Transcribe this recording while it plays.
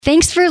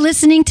Thanks for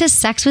listening to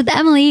Sex with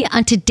Emily.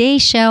 On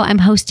today's show, I'm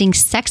hosting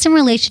sex and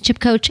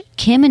relationship coach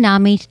Kim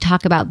Anami to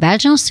talk about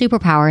vaginal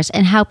superpowers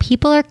and how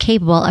people are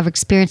capable of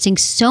experiencing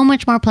so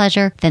much more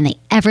pleasure than they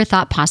ever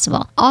thought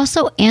possible.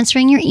 Also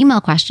answering your email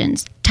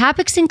questions.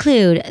 Topics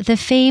include the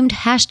famed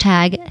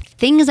hashtag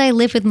things I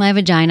live with my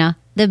vagina,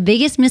 the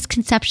biggest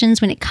misconceptions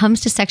when it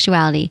comes to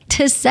sexuality,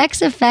 does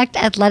sex affect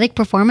athletic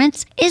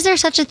performance? Is there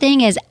such a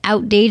thing as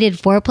outdated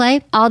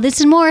foreplay? All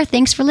this and more.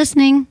 Thanks for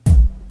listening.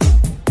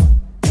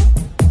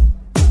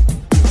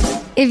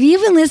 If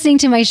you've been listening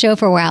to my show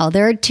for a while,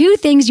 there are two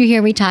things you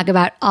hear me talk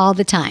about all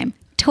the time: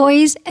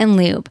 toys and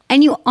lube.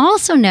 And you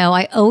also know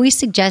I always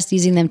suggest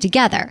using them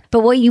together.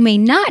 But what you may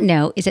not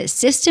know is that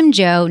System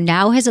Joe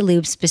now has a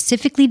lube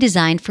specifically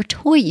designed for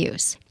toy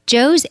use.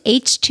 Joe's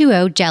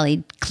H2O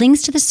jelly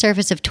clings to the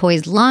surface of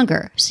toys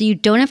longer, so you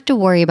don't have to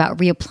worry about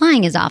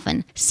reapplying as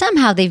often.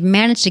 Somehow they've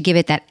managed to give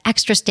it that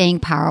extra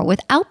staying power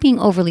without being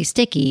overly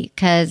sticky,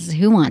 because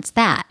who wants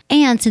that?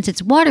 And since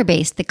it's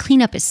water-based, the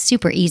cleanup is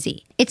super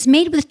easy. It's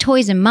made with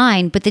toys in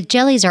mind, but the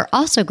jellies are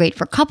also great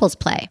for couples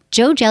play.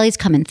 Joe jellies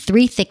come in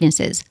 3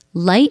 thicknesses: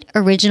 light,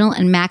 original,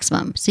 and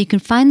maximum, so you can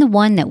find the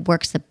one that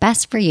works the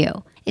best for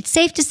you. It's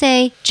safe to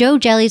say Joe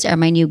jellies are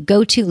my new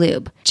go-to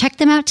lube. Check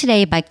them out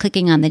today by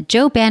clicking on the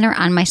Joe banner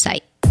on my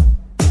site.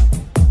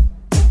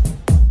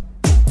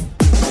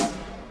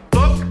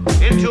 Look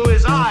into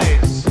his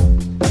eyes.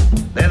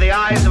 They're the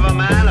eyes of a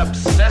man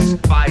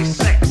obsessed by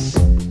sex.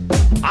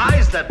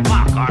 Eyes that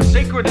mock our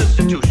sacred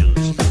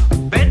institutions.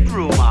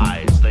 Bedroom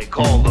eyes, they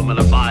call them in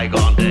a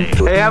bygone day.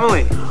 Hey,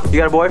 Emily, you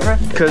got a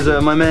boyfriend? Because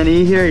my man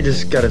E here, he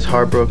just got his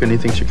heart broken. He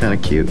thinks you're kind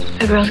of cute.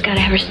 A girl's got to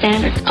have her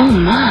standards. Oh,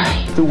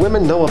 my. Do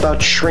women know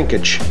about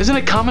shrinkage? Isn't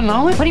it common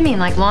knowledge? What do you mean,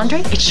 like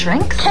laundry? It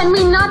shrinks? Can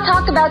we not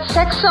talk about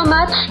sex so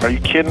much? Are you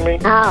kidding me?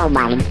 Oh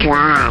my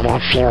God,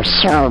 it feels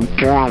so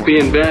good.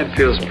 Being bad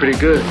feels pretty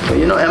good. But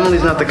you know,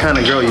 Emily's not the kind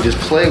of girl you just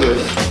play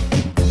with.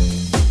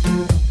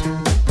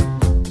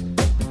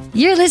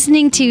 You're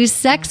listening to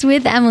Sex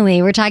with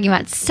Emily. We're talking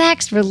about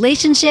sex,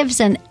 relationships,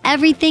 and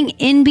everything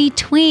in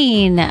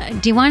between.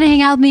 Do you want to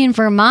hang out with me in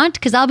Vermont?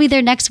 Because I'll be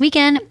there next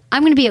weekend.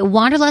 I'm going to be at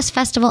Wanderlust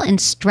Festival in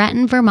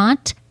Stratton,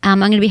 Vermont. I'm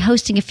going to be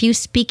hosting a few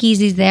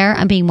speakeasies there.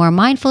 I'm being more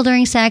mindful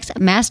during sex,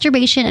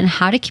 masturbation, and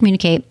how to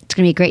communicate. It's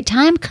going to be a great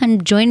time.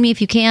 Come join me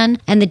if you can.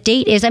 And the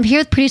date is, I'm here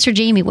with producer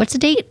Jamie. What's the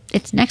date?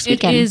 It's next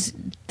weekend. It is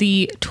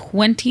the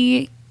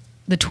 20th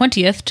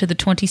to the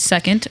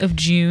 22nd of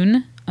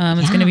June.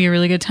 It's going to be a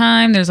really good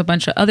time. There's a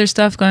bunch of other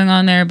stuff going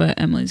on there,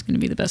 but Emily's going to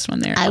be the best one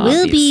there. I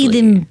will be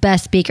the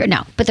best speaker.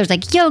 No, but there's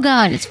like yoga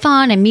and it's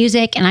fun and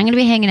music, and I'm going to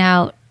be hanging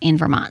out in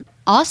Vermont.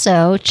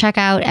 Also, check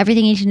out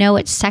everything you need to know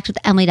at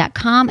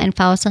sexwithemily.com and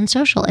follow us on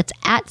social. It's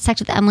at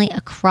Sex with Emily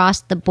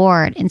across the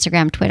board: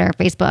 Instagram, Twitter,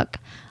 Facebook,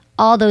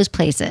 all those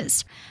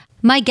places.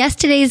 My guest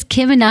today is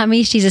Kim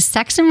Anami. She's a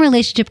sex and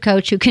relationship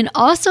coach who can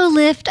also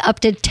lift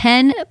up to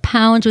 10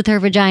 pounds with her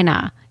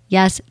vagina.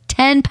 Yes,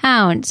 10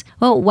 pounds.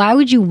 Well, why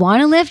would you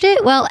want to lift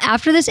it? Well,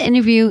 after this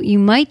interview, you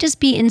might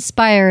just be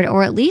inspired,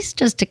 or at least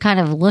just to kind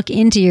of look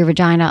into your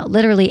vagina,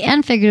 literally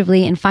and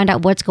figuratively, and find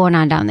out what's going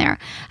on down there.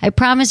 I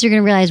promise you're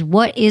going to realize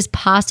what is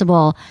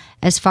possible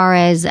as far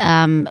as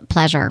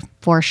pleasure,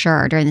 for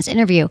sure, during this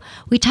interview.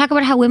 We talk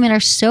about how women are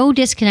so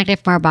disconnected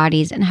from our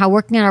bodies and how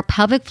working on our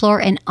pelvic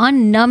floor and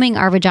unnumbing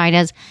our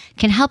vaginas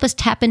can help us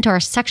tap into our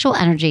sexual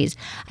energies.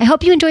 I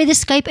hope you enjoy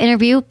this Skype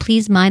interview.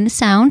 Please mind the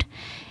sound.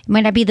 It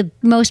might not be the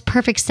most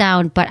perfect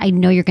sound, but I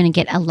know you're going to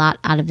get a lot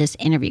out of this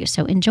interview,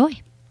 so enjoy.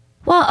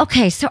 Well,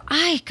 okay, so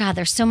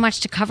there's so much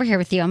to cover here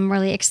with you. I'm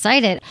really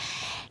excited.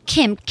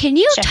 Kim, can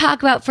you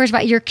talk about first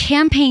about your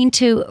campaign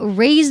to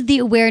raise the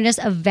awareness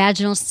of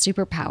vaginal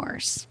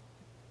superpowers?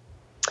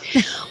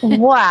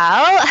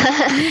 Well,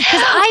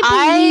 because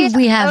I believe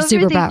we have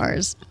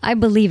superpowers. I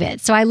believe it.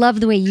 So I love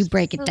the way you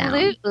break it down.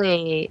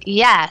 Absolutely.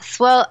 Yes.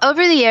 Well,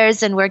 over the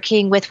years and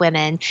working with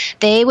women,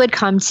 they would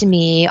come to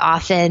me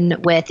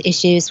often with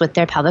issues with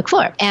their pelvic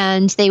floor.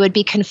 And they would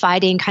be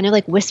confiding, kind of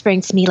like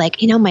whispering to me,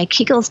 like, my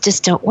Kegels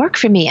just don't work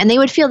for me. And they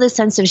would feel this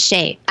sense of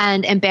shame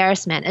and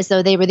embarrassment as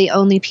though they were the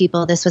only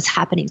people this was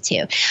happening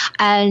to.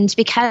 And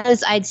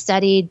because I'd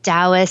studied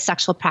Taoist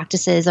sexual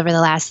practices over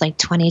the last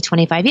 20,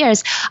 25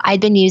 years, I'd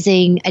been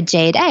using a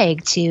jade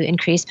egg to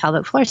increase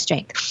pelvic floor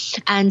strength.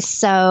 And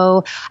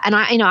so,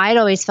 I'd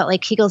always felt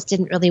like Kegels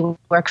didn't really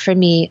work for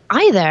me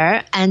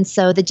either. And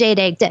so the jade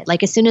egg did.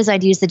 As soon as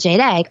I'd use the jade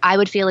egg, I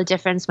would feel a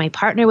difference. My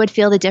partner would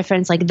feel the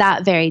difference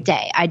that very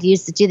day. I'd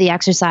do the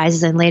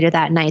exercises, and later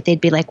that night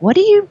they'd be like, what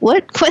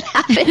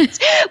happened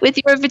with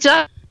your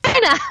vagina?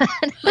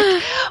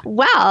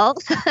 Well,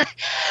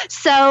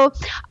 so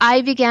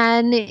I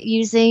began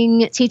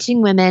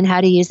teaching women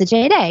how to use the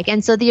jade egg.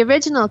 And so the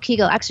original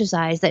Kegel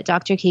exercise that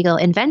Dr. Kegel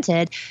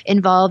invented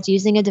involved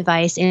using a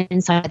device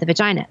inside the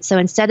vagina. So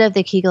instead of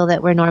the Kegel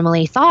that we're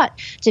normally thought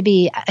to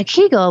be a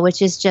Kegel,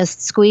 which is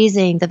just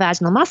squeezing the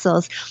vaginal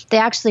muscles, they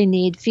actually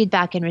need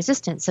feedback and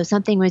resistance. So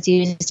something was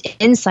used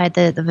inside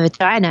the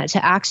vagina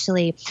to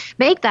actually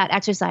make that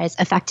exercise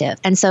effective.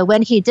 And so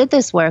when he did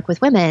this work with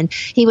women,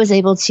 he was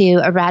able to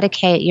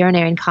eradicate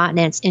urinary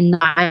incontinence in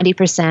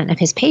 90% of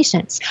his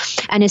patients.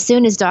 And as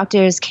soon as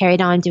doctors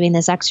carried on doing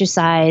this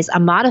exercise, a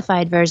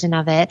modified version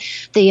of it,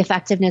 the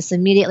effectiveness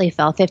immediately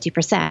fell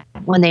 50%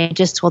 when they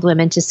just told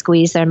women to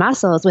squeeze their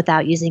muscles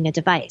without using a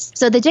device.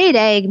 So the jade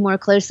egg more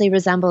closely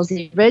resembles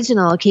the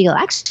original Kegel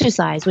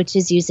exercise, which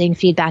is using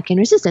feedback and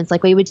resistance,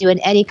 like we would do in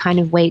any kind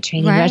of weight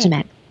training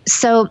regimen.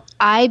 So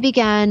I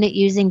began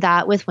using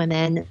that with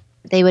women.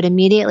 They would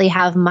immediately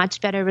have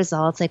much better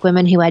results. Like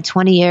women who had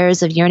 20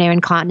 years of urinary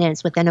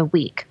incontinence within a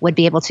week would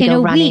be able to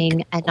go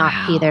running and not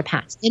pee their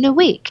pants in a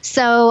week.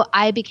 So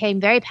I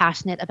became very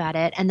passionate about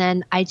it. And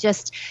then I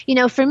just,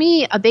 for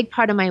me, a big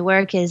part of my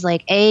work is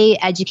like A,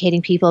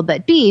 educating people,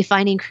 but B,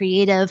 finding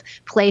creative,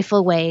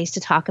 playful ways to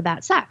talk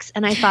about sex.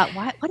 And I thought,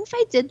 what if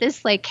I did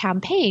this like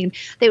campaign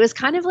that was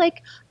kind of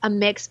like a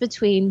mix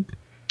between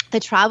the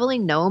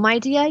traveling gnome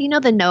idea,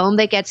 the gnome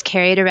that gets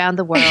carried around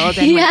the world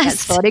and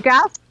gets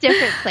photographed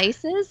different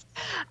places,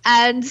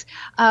 and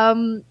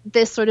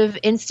this sort of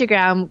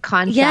Instagram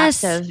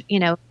concept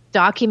of,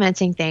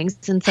 documenting things.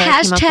 And so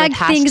hashtag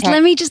things.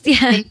 Let me just,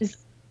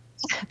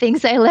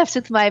 things I lift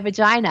with my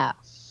vagina.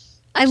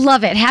 I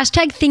love it.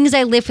 Hashtag things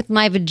I lift with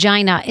my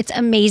vagina. It's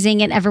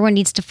amazing, and everyone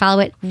needs to follow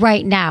it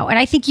right now. And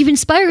I think you've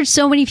inspired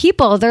so many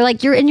people. They're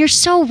like, you're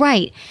so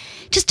right.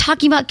 Just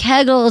talking about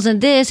Kegels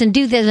and this and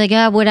do this,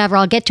 like, whatever,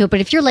 I'll get to it. But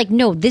if you're like,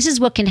 no, this is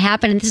what can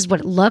happen and this is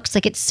what it looks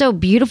like, it's so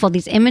beautiful.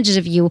 These images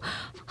of you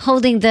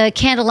holding the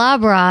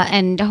candelabra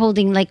and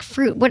holding like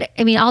fruit.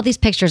 All these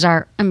pictures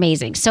are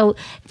amazing. So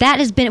that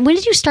has been, when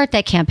did you start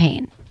that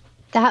campaign?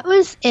 That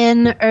was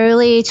in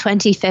early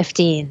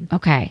 2015.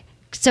 Okay.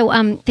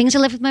 So things I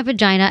lift with my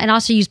vagina, and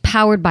also use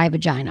powered by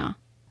vagina.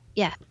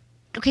 Yeah.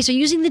 Okay, so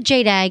using the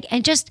jade egg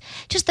and just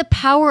the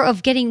power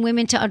of getting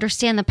women to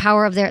understand the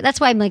power of that's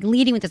why I'm like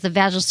leading with this, the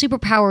vaginal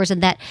superpowers,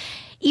 and that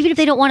even if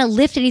they don't want to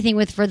lift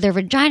anything for their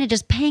vagina,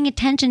 just paying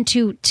attention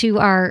to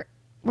our,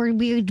 where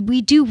we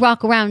do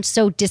walk around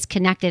so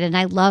disconnected. And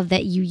I love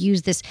that you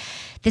use this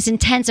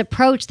intense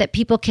approach that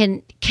people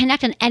can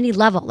connect on any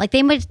level. Like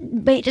they might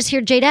just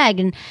hear jade egg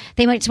and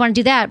they might just want to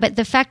do that. But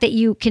the fact that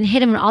you can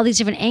hit them in all these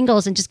different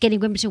angles and just getting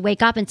women to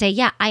wake up and say,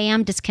 yeah, I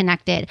am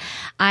disconnected.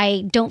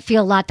 I don't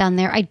feel a lot down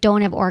there. I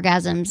don't have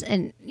orgasms.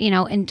 And,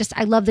 and just,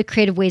 I love the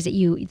creative ways that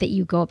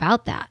you go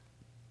about that.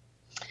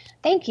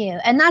 Thank you.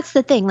 And that's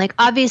the thing. Like,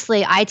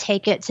 obviously, I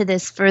take it to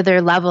this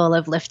further level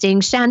of lifting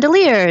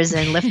chandeliers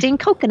and lifting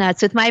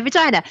coconuts with my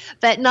vagina.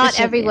 But not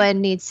everyone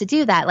needs to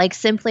do that. Like,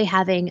 simply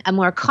having a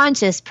more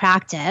conscious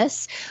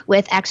practice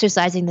with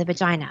exercising the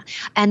vagina.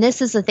 And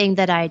this is the thing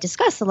that I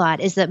discuss a lot,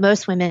 is that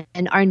most women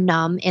are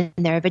numb in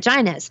their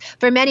vaginas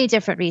for many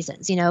different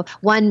reasons.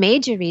 One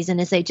major reason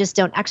is they just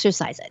don't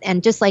exercise it.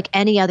 And just like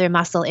any other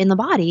muscle in the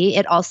body,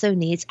 it also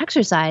needs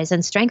exercise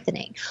and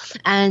strengthening.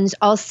 And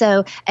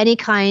also any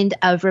kind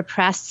of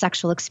repressed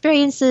sexual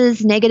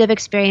experiences, negative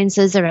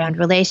experiences around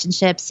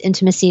relationships,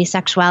 intimacy,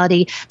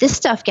 sexuality. This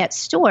stuff gets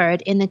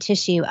stored in the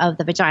tissue of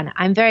the vagina.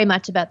 I'm very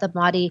much about the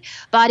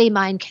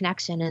body-mind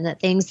connection, and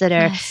that things that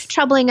are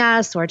troubling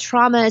us or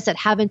traumas that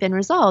haven't been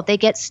resolved, they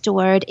get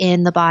stored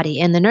in the body,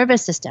 in the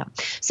nervous system.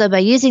 So by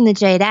using the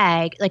jade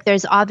egg, like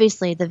there's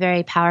obviously the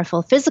very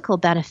powerful physical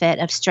benefit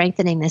of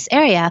strengthening this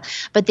area,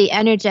 but the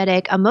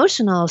energetic,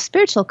 emotional,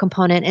 spiritual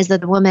component is that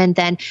the woman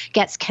then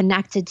gets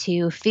connected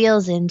to,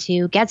 feels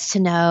into, gets to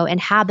know,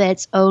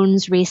 inhabits,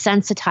 owns,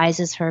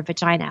 resensitizes her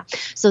vagina.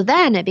 So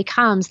then it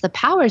becomes the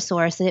power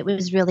source that it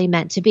was really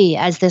meant to be,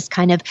 as this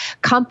kind of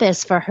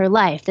compass for her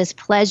life, this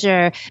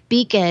pleasure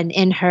beacon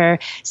in her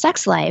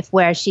sex life,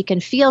 where she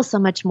can feel so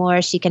much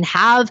more. She can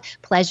have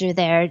pleasure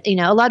there.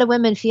 A lot of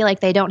women feel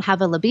like they don't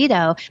have a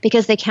libido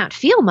because they can't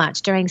feel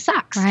much during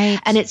sex. Right.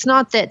 And it's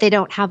not that they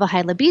don't have a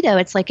high libido.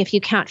 It's like, if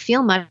you can't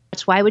feel much,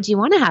 why would you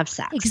want to have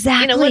sex?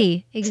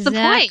 Exactly.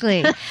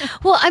 Exactly.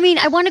 Well,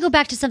 I want to go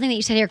back to something that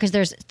you said here, because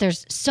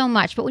there's so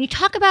much. But when you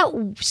talk about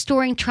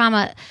storing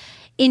trauma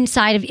in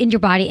your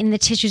body, in the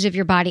tissues of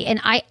your body, and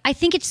I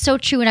think it's so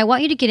true, and I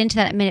want you to get into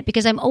that in a minute,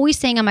 because I'm always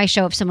saying on my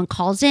show, if someone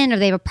calls in or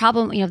they have a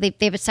problem, they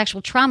have a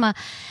sexual trauma,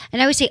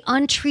 and I always say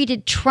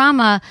untreated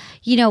trauma,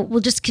 will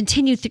just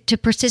continue to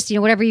persist.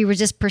 Whatever you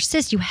resist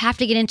persists. You have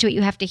to get into it.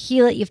 You have to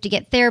heal it. You have to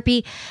get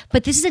therapy.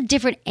 But this is a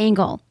different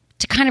angle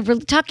to kind of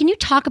really talk. Can you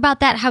talk about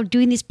that? How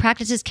doing these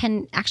practices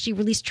can actually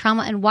release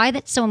trauma, and why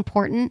that's so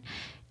important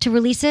to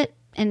release it,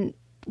 and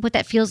what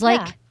that feels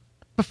like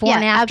before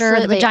and after,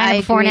 absolutely. the vagina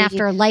before and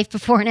after, life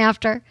before and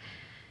after.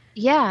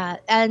 Yeah.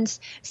 And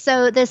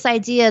so this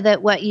idea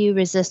that what you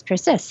resist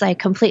persists, I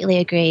completely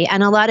agree.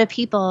 And a lot of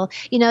people,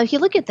 if you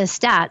look at the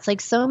stats,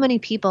 like so many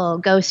people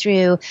go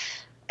through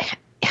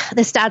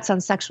the stats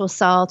on sexual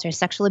assault or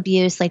sexual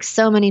abuse, like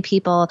so many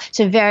people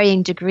to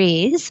varying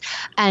degrees,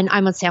 and I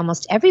would say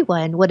almost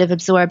everyone would have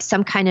absorbed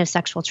some kind of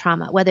sexual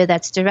trauma, whether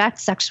that's direct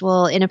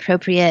sexual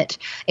inappropriate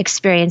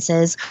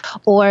experiences,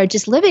 or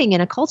just living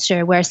in a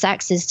culture where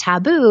sex is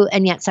taboo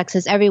and yet sex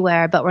is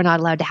everywhere, but we're not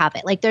allowed to have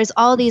it. Like there's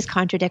all these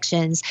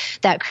contradictions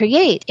that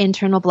create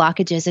internal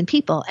blockages in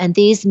people, and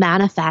these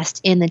manifest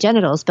in the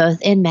genitals,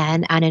 both in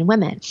men and in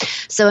women.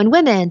 So in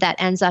women,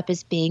 that ends up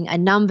as being a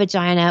numb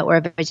vagina, or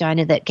a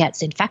vagina that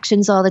gets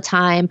infections all the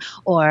time,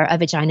 or a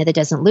vagina that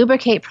doesn't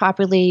lubricate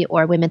properly,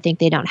 or women think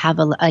they don't have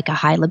a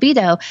high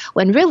libido,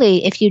 when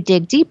really, if you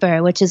dig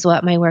deeper, which is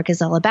what my work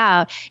is all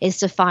about, is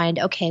to find,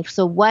 okay,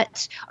 so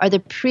what are the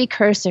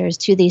precursors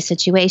to these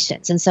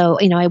situations? And so,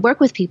 I work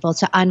with people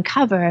to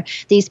uncover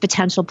these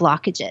potential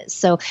blockages.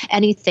 So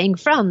anything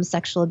from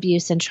sexual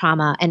abuse and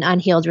trauma, an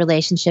unhealed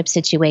relationship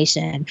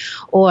situation,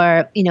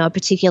 or, a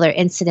particular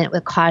incident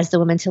would cause the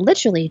woman to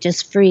literally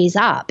just freeze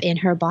up in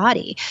her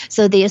body.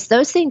 So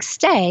those things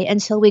stay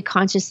until we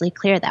consciously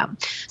clear them.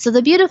 So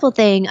the beautiful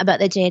thing about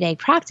the jade egg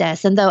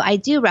practice, and though I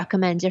do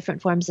recommend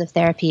different forms of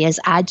therapy as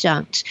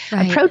adjunct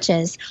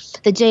approaches,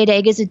 the jade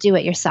egg is a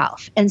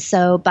do-it-yourself. And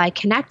so by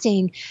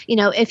connecting,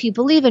 if you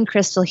believe in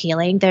crystal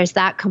healing, there's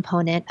that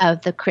component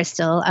of the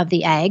crystal of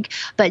the egg,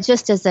 but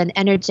just as an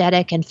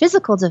energetic and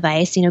physical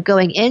device,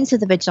 going into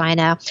the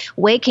vagina,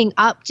 waking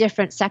up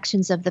different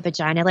sections of the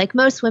vagina. Like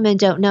most women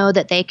don't know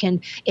that they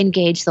can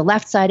engage the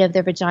left side of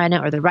their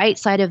vagina or the right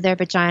side of their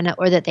vagina,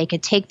 or that they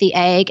could take the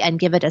egg and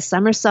give it a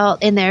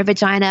somersault in their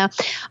vagina.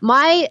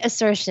 My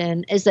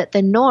assertion is that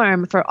the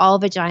norm for all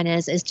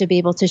vaginas is to be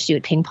able to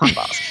shoot ping pong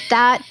balls.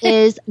 That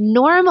is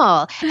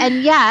normal.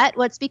 And yet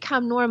what's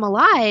become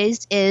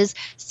normalized is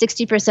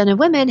 60% of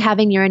women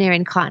having urinary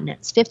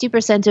incontinence,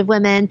 50% of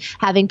women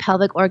having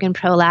pelvic organ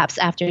prolapse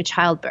after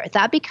childbirth.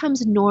 That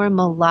becomes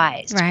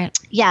normalized. Right.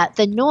 Yeah,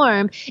 the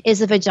norm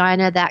is a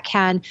vagina that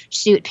can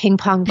shoot ping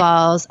pong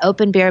balls,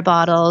 open beer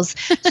bottles,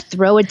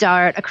 throw a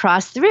dart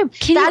across the room.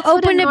 That's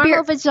what a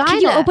normal vagina.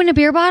 Can you open a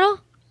beer bottle?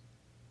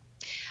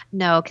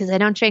 No, because I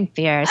don't drink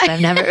beer, so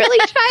I've never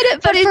really tried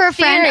it. But for a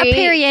friend, a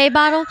Perrier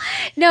bottle?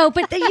 No,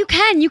 but you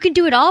can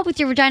do it all with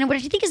your vagina,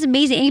 which I think is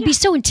amazing. And it'd be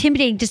so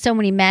intimidating to so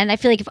many men. I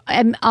feel like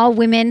if all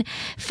women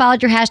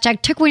followed your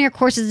hashtag, took one of your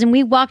courses, and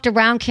we walked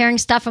around carrying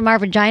stuff from our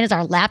vaginas,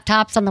 our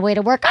laptops on the way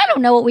to work, I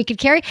don't know what we could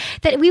carry,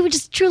 that we would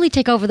just truly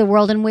take over the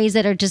world in ways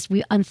that are just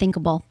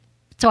unthinkable.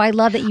 So I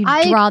love that you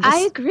draw this.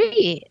 I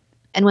agree.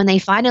 And when they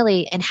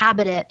finally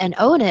inhabit it and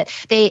own it,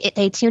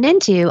 they tune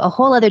into a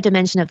whole other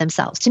dimension of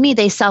themselves. To me,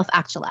 they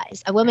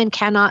self-actualize. A woman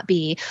cannot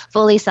be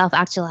fully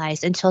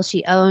self-actualized until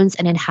she owns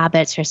and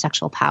inhabits her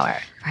sexual power.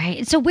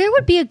 Right. So where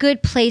would be a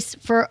good place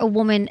for a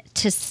woman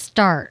to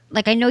start?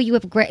 Like, I know you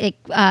have great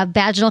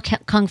vaginal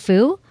kung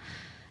fu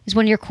is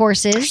one of your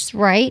courses,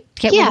 right?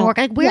 Get women work.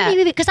 Like, where do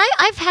you? Because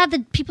I've had the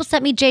people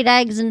sent me jade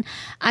eggs, and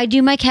I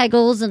do my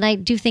Kegels, and I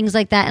do things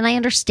like that, and I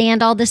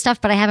understand all this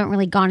stuff, but I haven't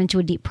really gone into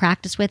a deep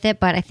practice with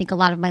it. But I think a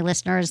lot of my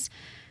listeners,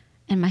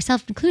 and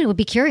myself included, would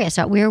be curious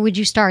about where would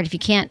you start if you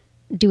can't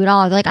do it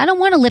all. Like, I don't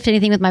want to lift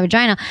anything with my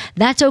vagina.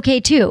 That's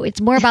okay too.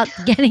 It's more about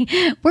getting.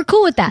 We're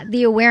cool with that.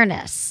 The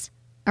awareness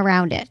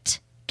around it.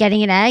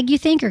 Getting an egg, you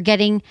think, or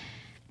getting.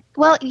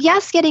 Well,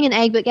 yes, getting an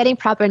egg, but getting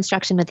proper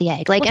instruction with the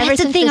egg. Like, ever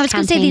that's since the thing. this I was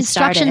going to say the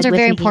instructions are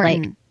very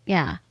important. Like,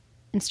 yeah.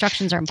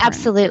 Instructions are important.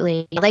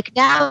 Absolutely. Like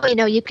now,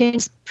 you can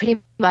pretty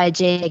much buy a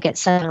jade egg at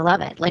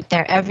 7-Eleven. Like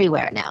they're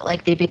everywhere now.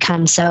 Like they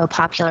become so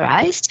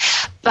popularized.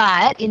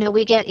 But,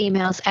 we get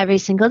emails every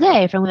single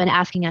day from women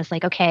asking us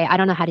like, okay, I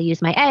don't know how to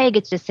use my egg.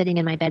 It's just sitting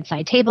in my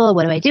bedside table.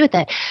 What do I do with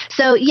it?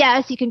 So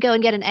yes, you can go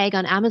and get an egg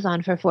on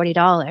Amazon for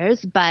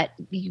 $40, but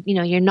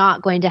you're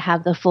not going to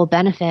have the full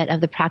benefit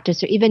of the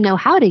practice or even know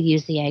how to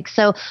use the egg.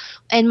 So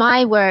in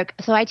my work,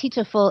 I teach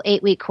a full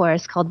 8-week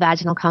course called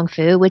Vaginal Kung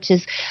Fu, which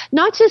is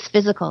not just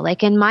physical.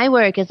 Like in my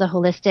work as a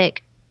holistic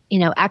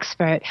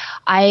expert,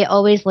 I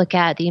always look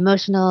at the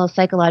emotional,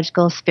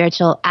 psychological,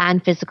 spiritual,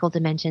 and physical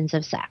dimensions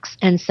of sex.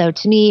 And so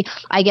to me,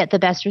 I get the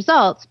best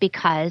results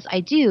because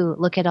I do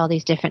look at all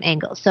these different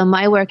angles. So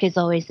my work is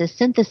always this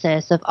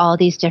synthesis of all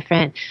these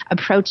different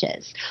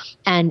approaches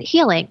and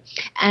healing.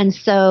 And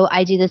so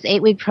I do this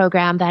 8-week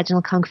program,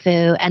 Vaginal Kung Fu,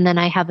 and then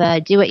I have a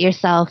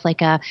do-it-yourself,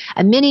 like a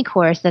mini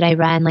course that I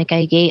run, like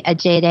a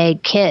jade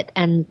egg kit,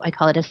 and I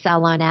call it a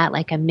salonette,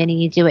 like a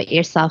mini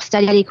do-it-yourself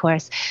study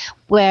course,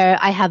 where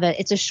I have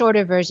it's a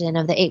shorter version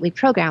of the 8-week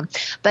program.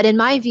 But in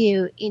my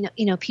view,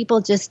 people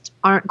just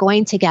aren't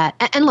going to get,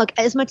 and look,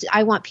 as much as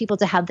I want people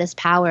to have this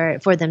power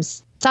for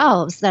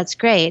themselves, that's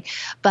great.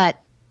 But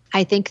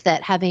I think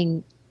that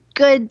having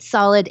good,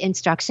 solid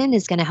instruction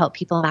is going to help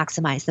people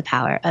maximize the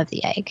power of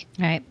the egg.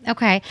 Right.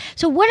 Okay.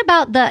 So what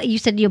about you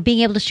said, being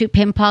able to shoot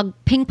ping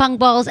pong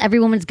balls,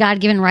 every woman's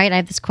God-given right. I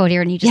have this quote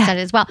here and you just said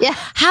it as well. Yeah.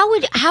 How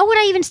would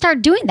I even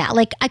start doing that?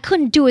 Like I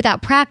couldn't do it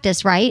without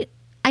practice, right?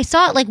 I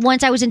saw it like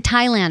once I was in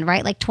Thailand,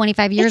 right? Like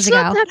 25 years ago.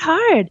 It's not that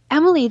hard.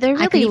 Emily, they're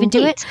really I could even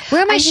do it.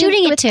 Where am I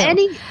shooting it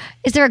to?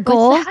 Is there a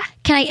goal?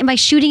 Am I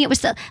shooting it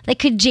with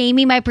could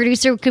Jamie, my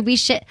producer, could we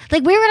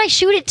like where would I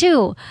shoot it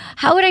to?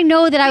 How would I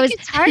know that I was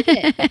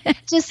Target?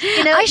 Just,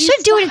 I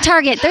should do it at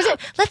Target.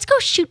 Let's go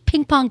shoot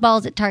ping pong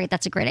balls at Target.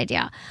 That's a great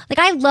idea. Like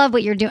I love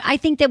what you're doing. I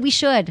think that we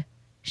should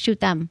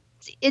shoot them.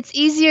 it's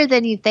easier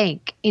than you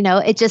think.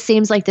 It just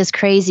seems like this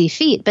crazy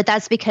feat, but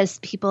that's because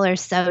people are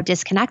so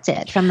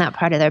disconnected from that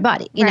part of their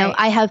body.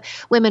 I have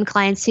women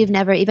clients who've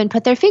never even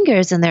put their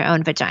fingers in their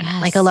own vagina.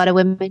 Yes. Like a lot of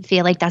women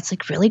feel like that's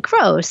like really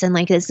gross and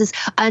like this is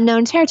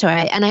unknown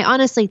territory. And I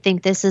honestly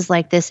think this is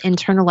like this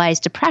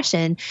internalized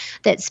depression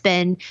that's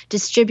been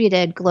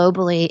distributed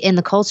globally in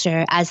the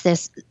culture as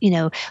this,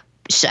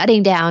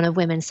 shutting down of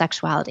women's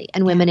sexuality,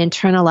 and women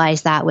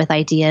internalize that with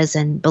ideas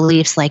and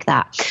beliefs like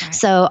that. Right.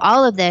 So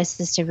all of this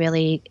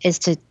is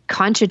to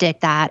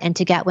contradict that and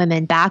to get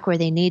women back where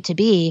they need to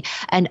be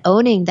and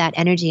owning that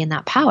energy and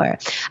that power.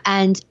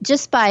 And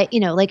just by,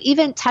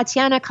 even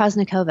Tatiana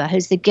Koznikova,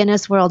 who's the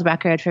Guinness World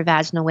Record for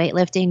vaginal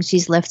weightlifting,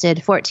 she's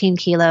lifted 14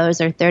 kilos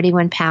or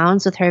 31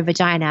 pounds with her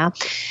vagina.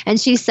 And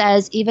she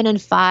says, even in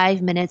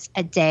 5 minutes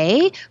a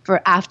day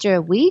for after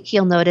a week,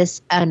 you'll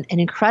notice an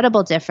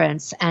incredible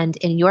difference and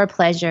in your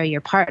pleasure,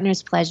 your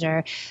partner's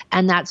pleasure.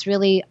 And that's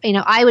really,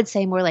 I would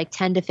say more like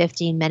 10 to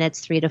 15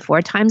 minutes, 3 to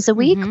 4 times a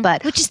week,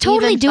 but which is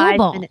totally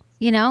doable. Totally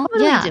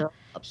doable.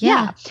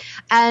 Yeah.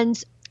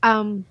 And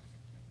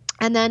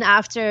then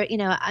after,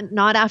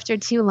 not after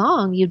too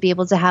long, you'd be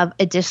able to have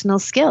additional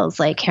skills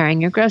like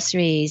carrying your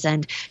groceries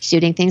and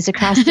shooting things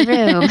across the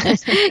room.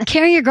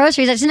 Carrying your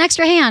groceries, that's an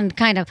extra hand,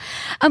 kind of.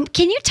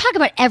 Can you talk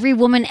about every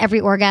woman, every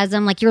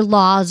orgasm, like your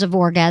laws of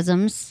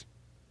orgasms?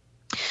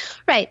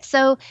 Right.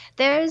 So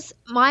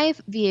my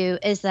view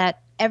is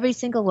that every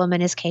single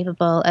woman is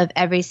capable of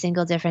every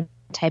single different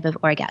type of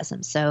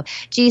orgasm. So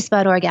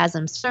G-spot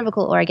orgasm,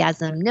 cervical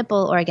orgasm,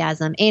 nipple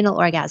orgasm, anal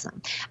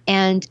orgasm.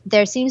 And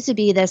there seems to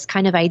be this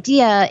kind of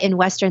idea in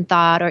Western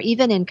thought, or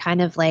even in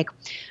kind of like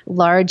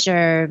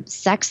larger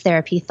sex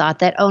therapy thought,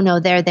 that, oh no,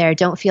 they're there,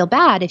 don't feel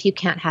bad if you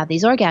can't have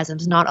these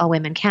orgasms. Not all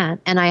women can.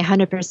 And I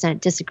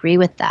 100% disagree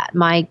with that.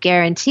 My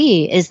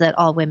guarantee is that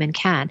all women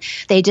can.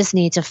 They just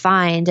need to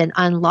find and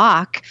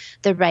unlock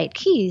the right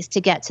keys to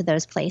get to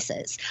those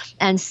places.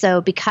 And so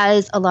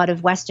because a lot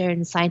of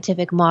Western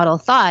scientific model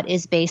thought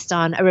is based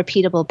on a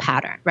repeatable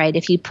pattern, right?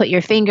 If you put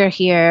your finger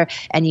here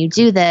and you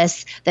do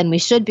this, then we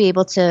should be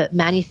able to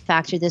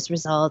manufacture this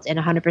result in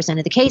 100%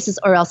 of the cases,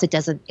 or else it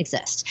doesn't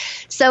exist.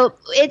 So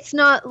it's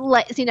not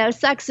like,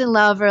 sex and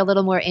love are a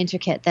little more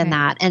intricate than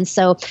that. And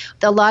so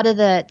a lot of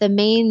the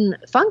main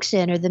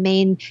function or the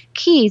main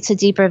key to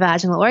deeper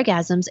vaginal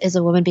orgasms is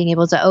a woman being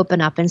able to open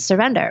up and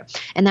surrender.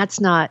 And that's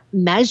not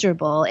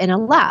measurable in a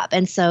lab.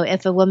 And so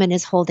if a woman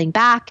is holding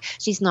back,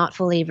 she's not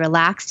fully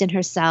relaxed in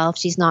herself,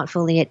 she's not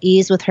fully at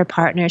ease with her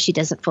partner, she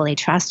doesn't fully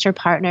trust her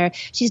partner,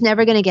 she's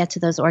never going to get to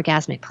those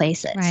orgasmic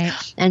places.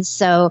 Right. And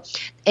so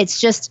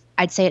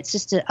I'd say it's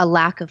just a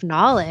lack of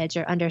knowledge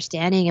or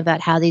understanding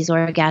about how these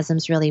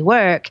orgasms really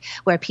work,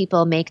 where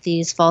people make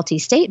these faulty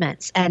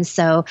statements. And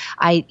so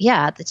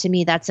to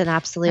me, that's an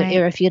absolute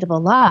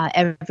irrefutable law.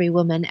 Every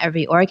woman,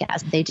 every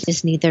orgasm, they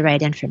just need the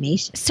right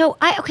information. So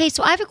I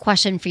have a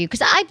question for you,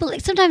 because I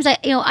believe sometimes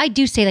I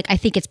do say, like, I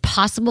think it's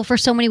possible for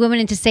so many women,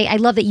 and to say, I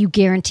love that you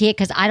guarantee it,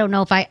 because I don't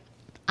know if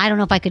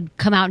I could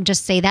come out and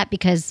just say that,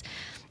 because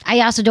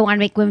I also don't want to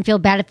make women feel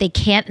bad if they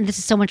can't. And this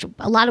is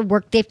a lot of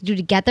work they have to do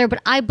to get there. But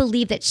I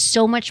believe that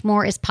so much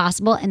more is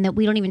possible, and that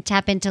we don't even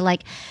tap into,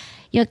 like,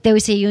 they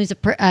always say you use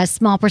a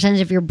small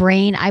percentage of your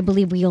brain. I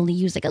believe we only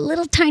use like a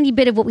little tiny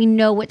bit of what we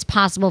know what's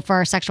possible for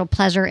our sexual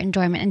pleasure,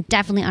 enjoyment, and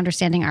definitely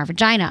understanding our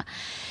vagina.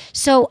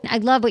 So I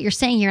love what you're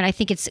saying here, and I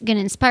think it's going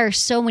to inspire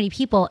so many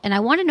people. And I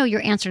want to know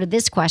your answer to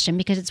this question,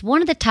 because it's one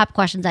of the top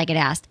questions I get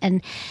asked.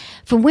 And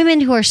from women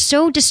who are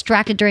so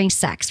distracted during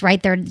sex,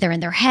 right? They're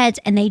in their heads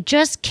and they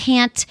just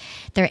can't,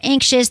 they're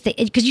anxious.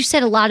 Because you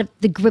said a lot of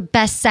the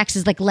best sex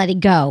is like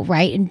letting go,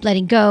 right? And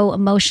letting go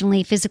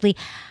emotionally, physically.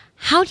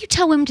 How do you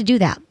tell women to do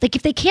that? Like,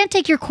 if they can't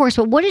take your course,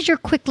 but what is your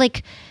quick,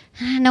 like,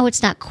 I know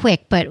it's not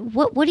quick, but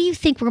what do you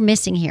think we're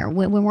missing here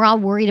when we're all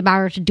worried about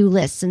our to-do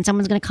lists and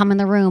someone's going to come in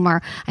the room,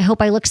 or I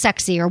hope I look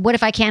sexy, or what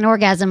if I can't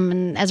orgasm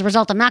and as a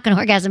result I'm not going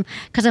to orgasm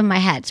because of my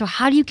head? So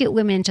how do you get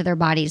women into their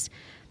bodies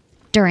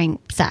during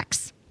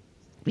sex?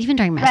 Even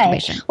during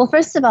masturbation. Right. Well,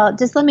 first of all,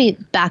 just let me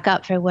back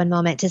up for one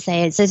moment to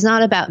say it's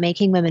not about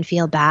making women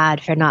feel bad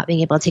for not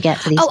being able to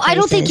get to these places. I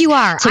don't think you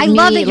are. I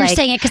love that you're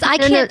saying it, because I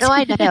can't. No,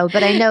 I know.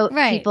 But I know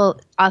people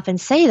often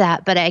say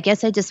that. But I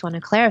guess I just want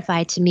to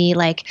clarify, to me,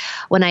 like,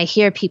 when I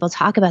hear people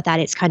talk about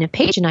that, it's kind of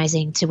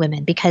patronizing to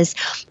women, because,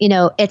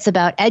 it's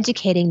about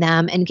educating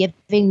them and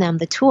giving them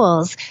the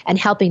tools and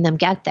helping them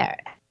get there.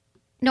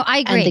 No, I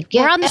agree.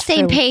 We're on the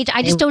same page.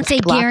 I just don't say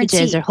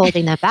guarantee. Or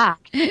holding them back.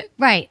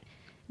 Right.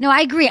 No,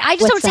 I agree. I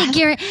just don't say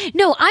guarantee.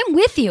 No, I'm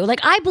with you.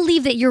 Like, I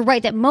believe that you're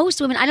right, that most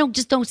women, I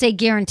don't say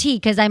guarantee,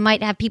 because I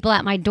might have people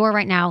at my door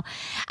right now.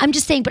 I'm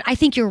just saying, but I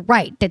think you're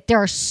right, that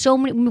there are so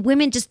many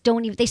women just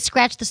don't even, they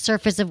scratch the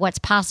surface of what's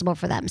possible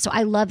for them. So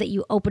I love that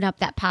you open up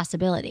that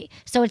possibility.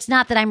 So it's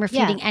not that I'm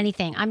refuting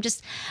anything.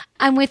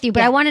 I'm with you,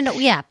 but I want to know.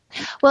 Yeah.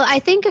 Well, I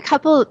think a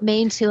couple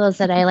main tools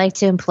that I like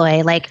to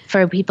employ, like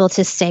for people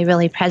to stay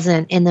really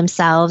present in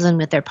themselves and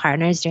with their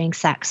partners during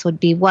sex, would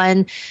be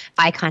one,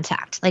 eye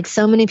contact. Like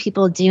so many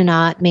people do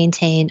not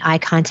maintain eye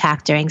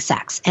contact during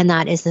sex. And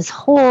that is this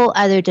whole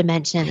other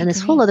dimension and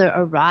this whole other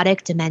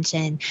erotic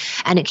dimension.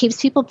 And it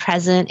keeps people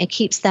present. It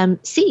keeps them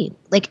seen.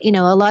 Like, a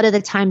lot of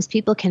the times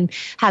people can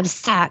have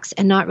sex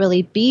and not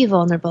really be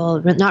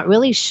vulnerable, not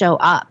really show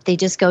up. They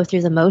just go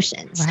through the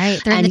motions.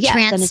 Right. They're in the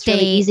trance then it's state.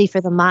 really easy for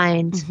the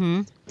mind.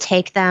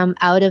 Take them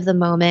out of the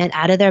moment,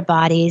 out of their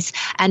bodies,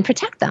 and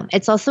protect them.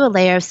 It's also a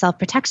layer of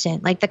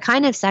self-protection. Like the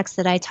kind of sex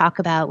that I talk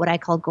about, what I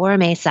call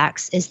gourmet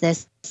sex, is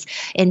this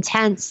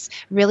intense,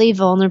 really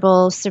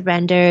vulnerable,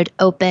 surrendered,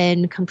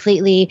 open,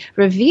 completely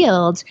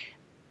revealed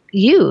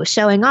you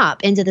showing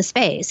up into the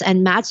space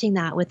and matching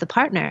that with the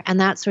partner.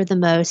 And that's where the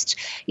most,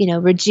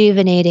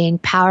 rejuvenating,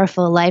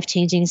 powerful,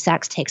 life-changing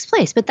sex takes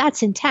place. But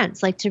that's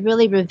intense. Like to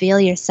really reveal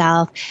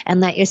yourself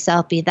and let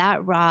yourself be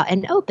that raw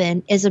and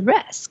open is a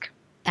risk.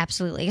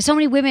 Absolutely. So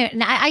many women,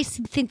 and I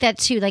think that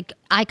too, like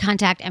eye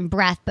contact and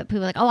breath, but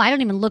people are like, oh, I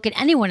don't even look at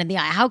anyone in the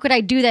eye. How could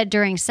I do that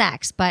during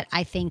sex? But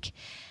I think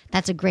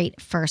that's a great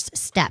first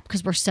step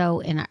because we're so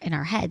in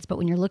our heads. But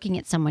when you're looking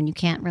at someone, you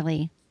can't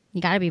really,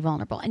 you got to be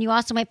vulnerable. And you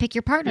also might pick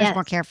your partners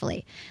more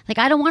carefully. Like,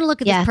 I don't want to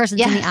look at this person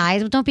in the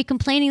eyes, but don't be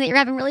complaining that you're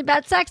having really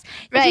bad sex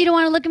if you don't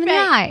want to look them in the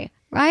eye,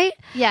 right?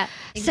 Yeah,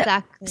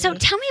 exactly. So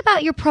tell me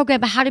about your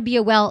program, How to Be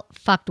a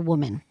Well-Fucked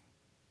Woman.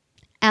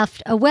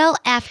 A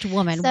well-effed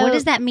woman. So, what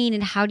does that mean,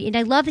 and how do you, and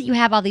I love that you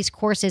have all these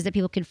courses that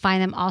people can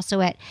find them also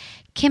at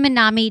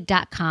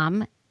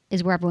kimanami.com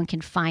is where everyone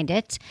can find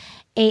it.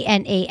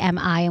 ANAMI,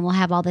 and we'll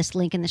have all this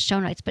link in the show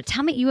notes. But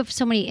tell me, you have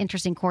so many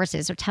interesting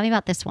courses, so tell me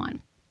about this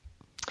one.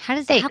 How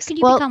can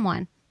you become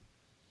one?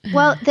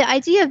 Well, the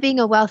idea of being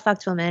a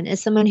well-fucked woman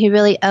is someone who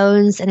really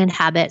owns and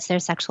inhabits their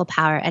sexual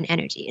power and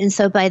energy. And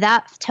so by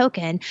that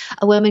token,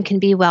 a woman can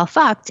be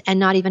well-fucked and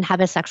not even have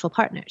a sexual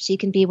partner. She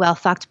can be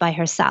well-fucked by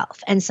herself.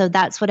 And so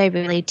that's what I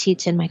really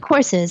teach in my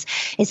courses,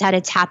 is how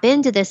to tap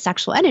into this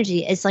sexual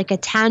energy. It's like a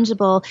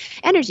tangible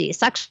energy.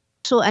 Sexual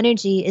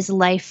energy is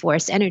life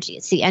force energy.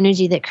 It's the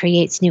energy that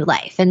creates new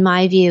life. And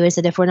my view is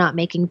that if we're not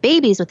making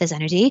babies with this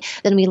energy,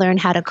 then we learn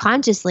how to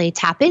consciously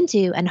tap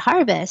into and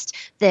harvest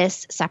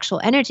this sexual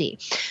energy.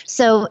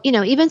 So,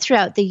 even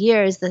throughout the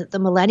years, the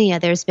millennia,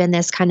 there's been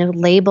this kind of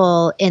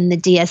label in the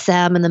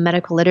DSM and the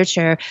medical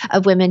literature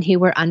of women who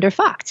were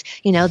underfucked.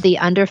 The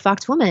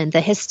underfucked woman, the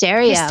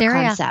hysteria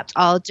concept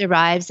all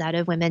derives out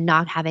of women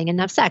not having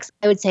enough sex.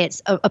 I would say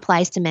it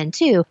applies to men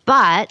too,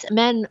 but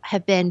men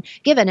have been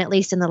given, at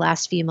least in the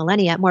last few millennia,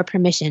 more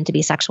permission to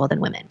be sexual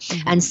than women.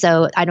 Mm-hmm. And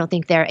so I don't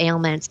think their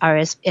ailments are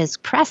as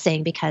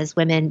pressing because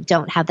women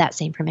don't have that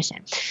same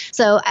permission.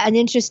 So an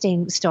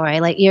interesting story,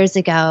 like years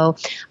ago,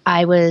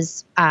 I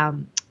was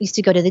used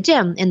to go to the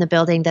gym in the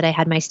building that I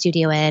had my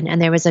studio in,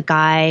 and there was a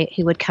guy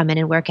who would come in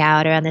and work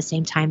out around the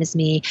same time as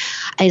me.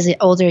 He's an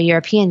older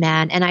European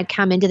man, and I'd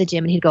come into the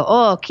gym and he'd go,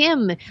 "Oh,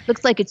 Kim,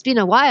 looks like it's been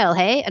a while,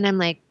 hey?" And I'm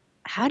like,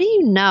 how do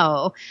you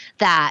know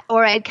that?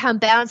 Or I'd come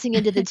bouncing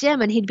into the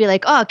gym and he'd be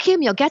like, "Oh,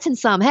 Kim, you're getting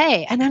some,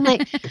 hey." And I'm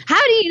like, how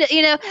do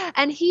you know,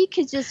 and he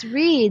could just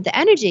read the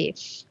energy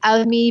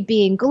of me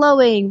being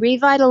glowing,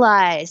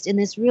 revitalized in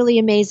this really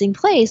amazing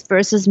place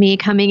versus me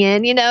coming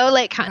in,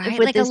 like kind of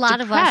with like this a lot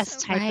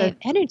depressed of us, type of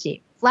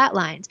energy.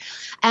 Flatlined.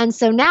 And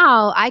so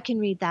now I can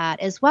read that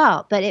as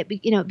well. But it,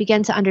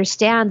 began to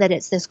understand that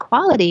it's this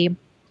quality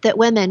that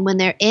women, when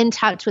they're in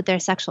touch with their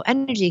sexual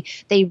energy,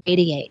 they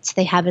radiate.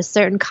 They have a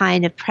certain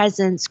kind of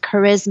presence,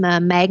 charisma,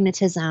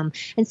 magnetism.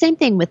 And same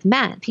thing with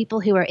men,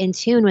 people who are in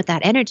tune with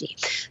that energy.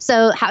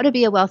 So How to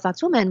Be a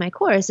Well-Fucked Woman, my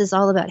course, is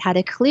all about how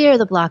to clear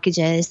the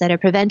blockages that are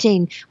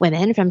preventing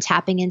women from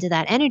tapping into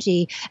that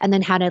energy, and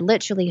then how to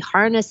literally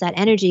harness that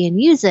energy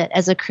and use it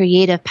as a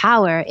creative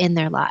power in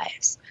their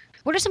lives.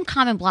 What are some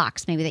common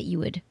blocks maybe that you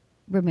would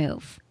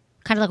remove?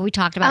 Kind of like we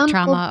talked about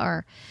trauma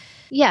or...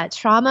 Yeah,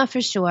 trauma for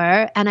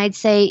sure. And I'd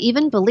say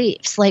even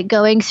beliefs, like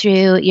going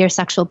through your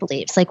sexual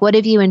beliefs. Like, what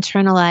have you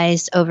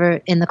internalized over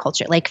in the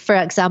culture? Like, for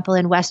example,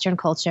 in Western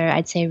culture,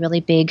 I'd say a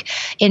really big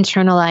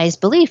internalized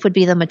belief would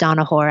be the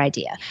Madonna whore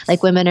idea.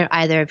 Like, women are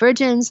either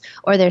virgins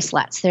or they're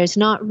sluts. There's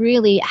not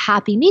really a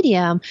happy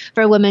medium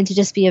for a woman to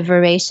just be a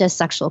voracious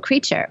sexual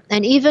creature.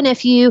 And even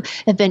if you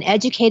have been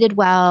educated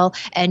well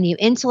and you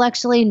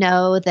intellectually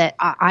know that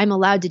I'm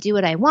allowed to do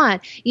what I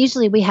want,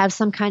 usually we have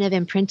some kind of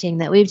imprinting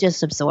that we've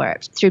just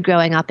absorbed through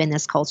growing up in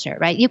this culture,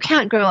 right? You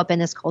can't grow up in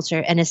this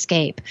culture and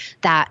escape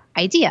that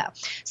idea.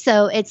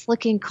 So it's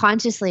looking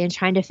consciously and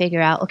trying to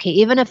figure out, okay,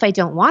 even if I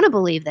don't want to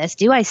believe this,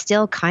 do I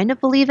still kind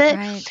of believe it?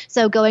 Right.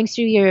 So going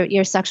through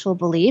your sexual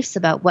beliefs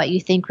about what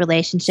you think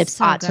relationships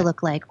ought to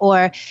look like,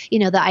 or,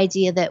 the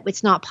idea that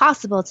it's not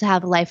possible to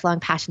have lifelong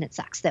passionate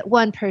sex, that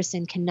one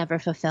person can never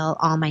fulfill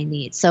all my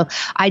needs. So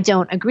I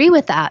don't agree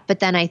with that.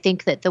 But then I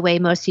think that the way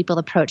most people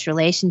approach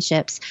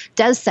relationships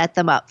does set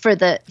them up for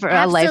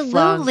a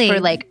lifelong, for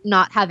like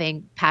not having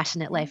having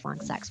passionate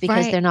lifelong sex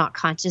because Right. they're not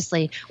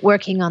consciously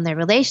working on their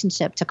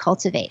relationship to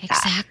cultivate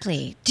that.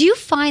 Exactly. Do you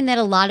find that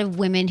a lot of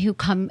women who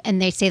come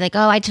and they say like,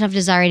 "Oh, I don't have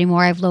desire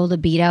anymore. I have low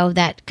libido,"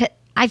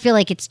 I feel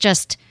like it's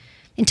just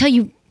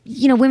until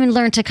women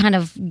learn to kind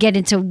of get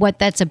into what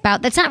that's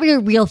about. That's not really a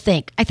real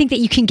thing. I think that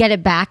you can get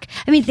it back.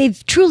 I mean,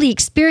 they've truly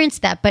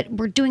experienced that, but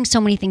we're doing so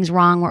many things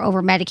wrong. We're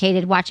over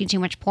medicated, watching too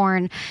much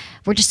porn.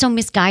 We're just so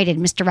misguided,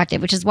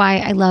 misdirected, which is why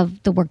I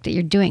love the work that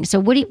you're doing. So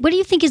what do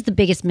you think is the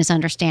biggest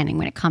misunderstanding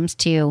when it comes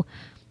to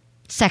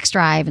sex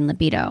drive and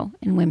libido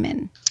in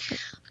women?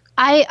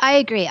 I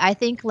agree. I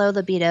think low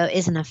libido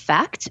is an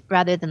effect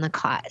rather than the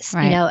cause,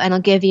 Right. and I'll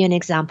give you an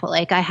example.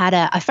 Like I had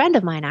a friend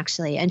of mine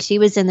actually, and she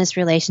was in this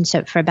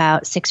relationship for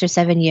about 6 or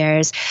 7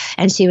 years.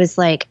 And she was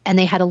like, and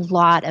they had a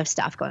lot of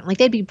stuff going. Like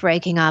they'd be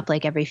breaking up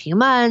like every few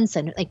months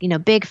and like,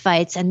 big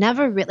fights and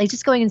never really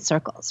just going in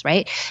circles.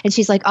 Right. And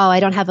she's like, oh, I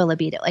don't have a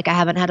libido. Like I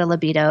haven't had a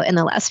libido in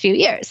the last few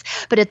years.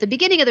 But at the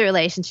beginning of the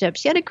relationship,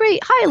 she had a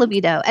great high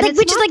libido. And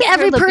Which is like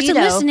every person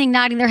libido, listening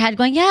nodding their head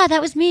going, yeah,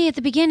 that was me at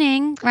the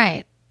beginning.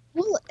 Right.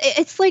 Well,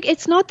 it's like,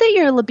 it's not that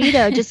your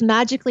libido just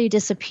magically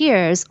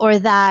disappears or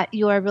that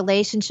your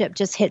relationship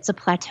just hits a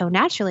plateau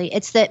naturally.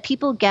 It's that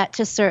people get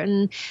to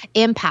certain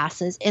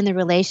impasses in the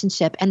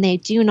relationship and they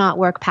do not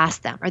work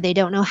past them, or they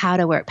don't know how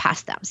to work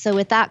past them. So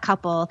with that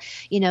couple,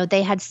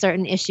 they had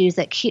certain issues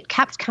that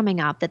kept coming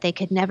up that they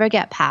could never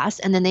get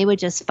past. And then they would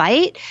just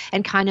fight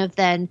and kind of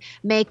then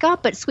make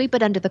up, but sweep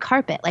it under the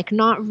carpet, like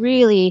not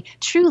really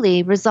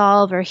truly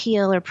resolve or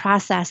heal or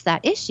process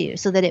that issue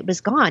so that it was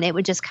gone. It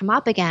would just come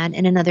up again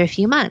in another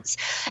few months.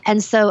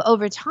 And so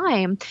over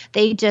time,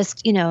 they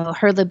just,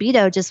 her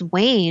libido just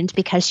waned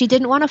because she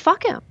didn't want to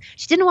fuck him.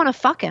 She didn't want to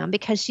fuck him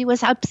because she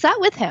was upset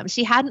with him.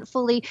 She hadn't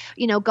fully,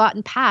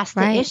 gotten past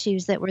the Right.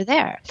 issues that were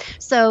there.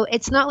 So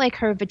it's not like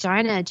her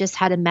vagina just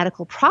had a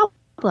medical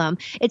problem.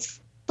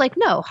 It's like,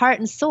 no, heart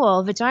and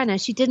soul, vagina,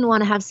 she didn't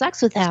want to have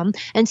sex with him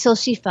until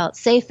she felt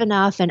safe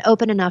enough and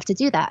open enough to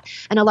do that.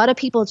 And a lot of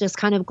people just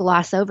kind of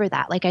gloss over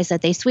that. Like I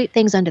said, they sweep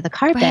things under the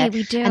carpet, Right,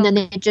 we do. and then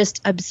they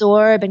just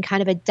absorb and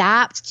kind of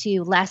adapt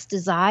to less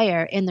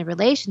desire in the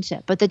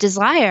relationship. But the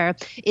desire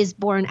is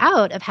born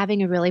out of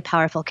having a really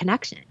powerful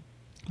connection.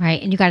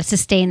 Right. And you got to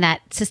sustain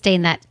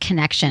that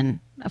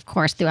connection, of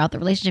course, throughout the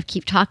relationship,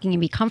 keep talking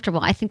and be comfortable.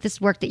 I think this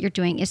work that you're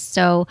doing is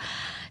so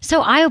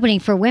eye-opening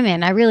for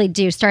women. I really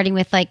do, starting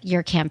with like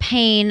your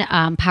campaign,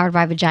 Powered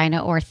by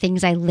Vagina, or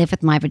Things I Live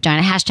with My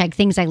Vagina, #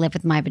 Things I Live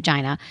with My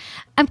Vagina.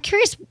 I'm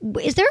curious,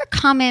 is there a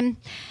common,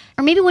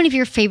 or maybe one of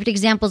your favorite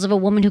examples of a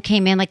woman who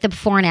came in, like the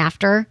before and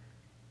after,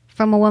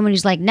 from a woman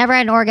who's like never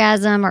had an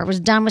orgasm or was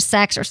done with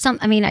sex or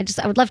something? I mean, I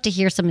would love to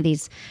hear some of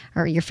these,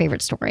 or your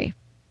favorite story.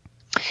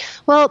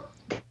 Well,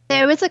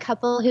 there was a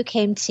couple who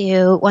came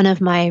to one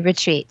of my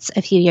retreats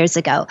a few years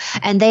ago,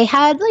 and they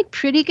had like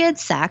pretty good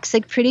sex,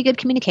 like pretty good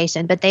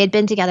communication, but they had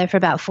been together for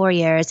about 4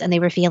 years and they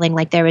were feeling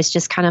like there was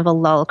just kind of a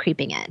lull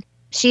creeping in.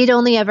 She'd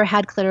only ever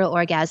had clitoral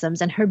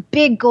orgasms, and her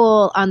big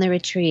goal on the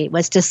retreat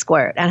was to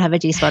squirt and have a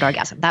G-spot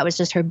orgasm. That was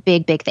just her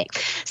big, big thing.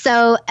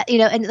 So,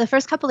 in the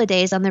first couple of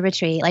days on the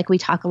retreat, like we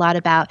talk a lot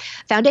about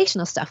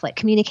foundational stuff like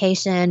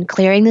communication,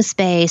 clearing the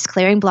space,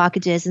 clearing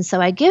blockages. And so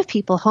I give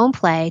people home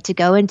play to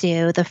go and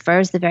do the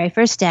very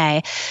first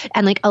day,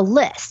 and like a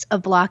list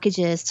of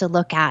blockages to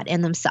look at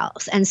in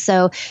themselves. And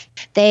so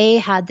they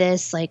had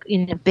this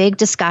big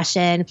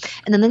discussion.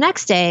 And then the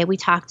next day we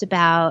talked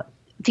about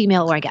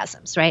female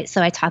orgasms, right?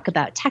 So I talk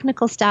about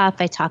technical stuff,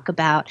 I talk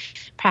about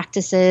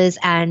practices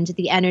and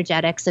the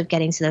energetics of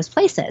getting to those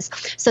places.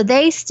 So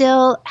they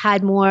still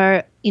had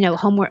more,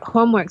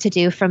 homework to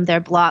do from their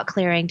block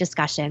clearing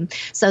discussion.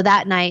 So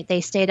that night they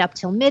stayed up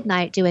till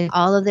midnight doing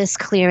all of this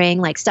clearing,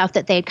 like stuff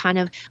that they'd kind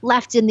of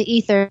left in the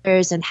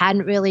ethers and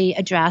hadn't really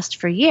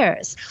addressed for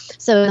years.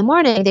 So in the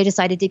morning they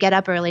decided to get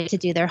up early to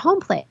do their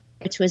home play,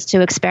 which was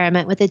to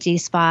experiment with a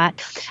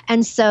G-spot.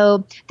 And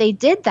so they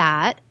did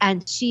that,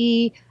 and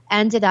she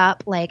ended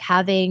up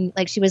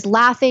she was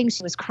laughing,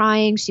 she was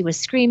crying, she was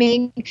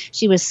screaming,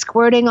 she was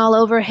squirting all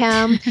over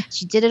him.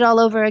 She did it all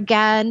over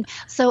again.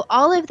 So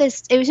all of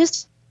this, it was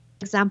just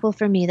an example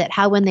for me that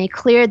how when they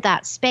cleared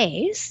that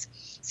space,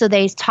 so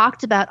they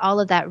talked about all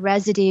of that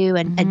residue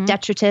and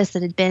detritus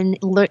that had been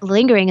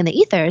lingering in the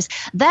ethers,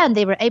 then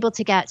they were able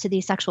to get to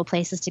these sexual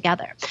places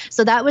together.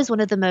 So that was one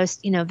of the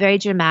most, very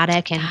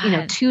dramatic and,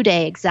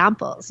 2-day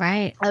examples.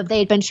 Right. Of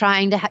they'd been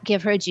trying to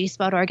give her a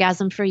G-spot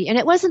orgasm for you. And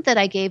it wasn't that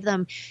I gave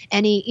them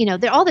any,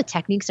 all the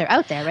techniques are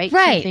out there, right?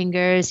 Right. 2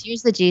 fingers,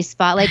 here's the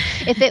G-spot. Like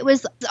if it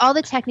was, all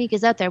the technique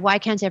is out there, why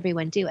can't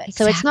everyone do it?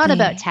 So it's not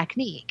about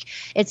technique.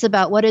 It's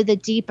about what are the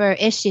deeper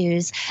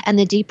issues and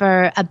the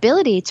deeper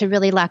ability to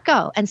really let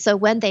go. go. And so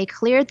when they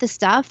cleared the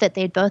stuff that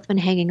they'd both been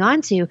hanging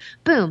on to,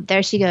 boom,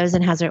 there she goes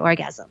and has her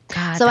orgasm.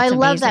 God, so I that's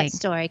love that amazing.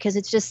 story because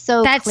it's just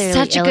so That's clearly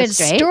such a good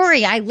illustrates.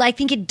 story. I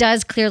think it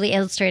does clearly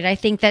illustrate. I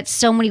think that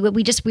so many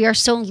we are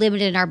so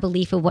limited in our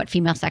belief of what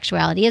female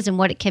sexuality is and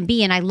what it can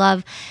be. And I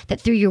love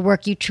that through your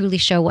work you truly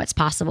show what's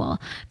possible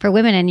for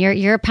women. And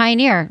you're a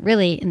pioneer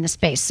really in this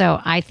space.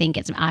 So I think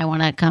I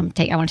want to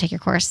take your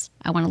course.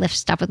 I want to lift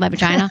stuff with my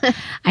vagina.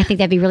 I think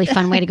that'd be a really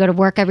fun way to go to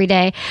work every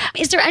day.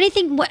 Is there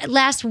anything,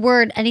 last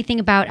word, anything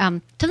about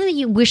something that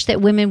you wish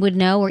that women would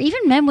know or even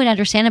men would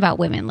understand about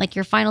women? Like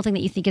your final thing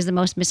that you think is the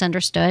most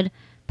misunderstood?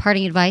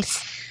 Parting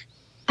advice?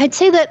 I'd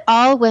say that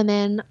all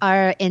women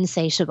are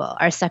insatiable,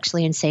 are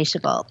sexually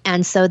insatiable.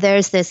 And so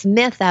there's this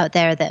myth out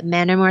there that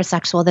men are more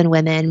sexual than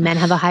women, men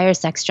have a higher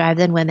sex drive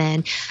than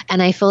women.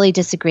 And I fully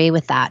disagree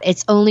with that.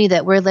 It's only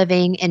that we're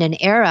living in an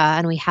era,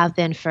 and we have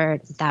been for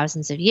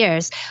thousands of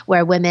years,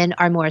 where women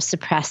are more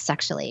suppressed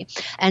sexually.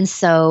 And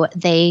so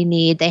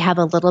they have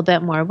a little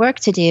bit more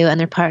work to do, and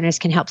their partners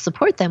can help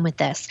support them with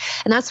this.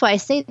 And that's why I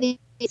say these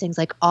things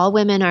like all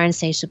women are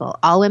insatiable,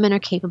 all women are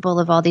capable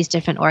of all these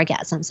different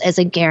orgasms as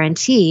a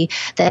guarantee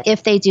that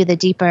if they do the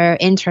deeper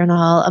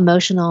internal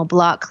emotional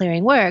block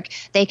clearing work,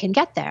 they can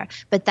get there.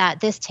 But that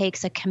this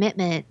takes a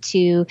commitment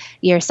to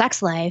your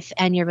sex life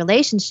and your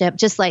relationship,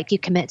 just like you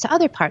commit to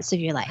other parts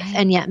of your life.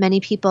 And yet many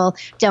people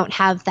don't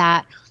have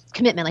that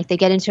commitment. Like they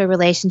get into a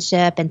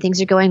relationship and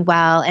things are going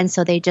well, and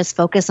so they just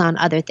focus on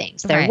other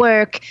things, their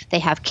work, they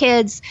have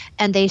kids,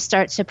 and they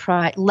start to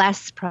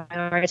less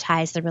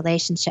prioritize the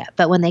relationship.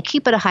 But when they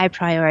keep it a high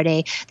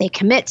priority, they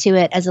commit to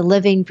it as a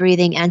living,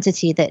 breathing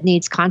entity that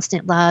needs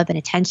constant love and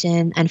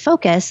attention and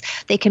focus.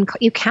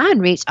 You can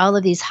reach all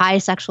of these high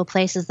sexual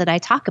places that I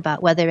talk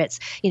about, whether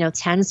it's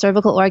 10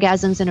 cervical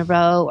orgasms in a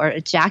row, or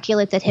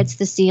ejaculate that hits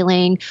the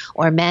ceiling,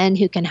 or men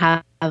who can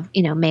have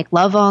make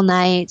love all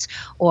night,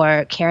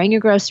 or carrying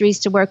your groceries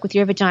to work with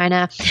your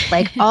vagina.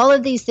 Like all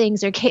of these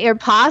things are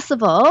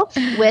possible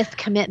with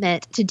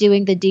commitment to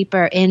doing the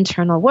deeper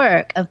internal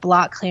work of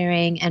block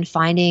clearing and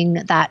finding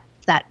that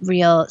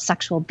real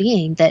sexual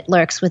being that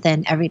lurks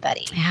within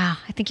everybody. Yeah,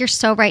 I think you're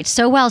so right.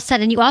 So well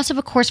said. And you also have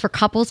a course for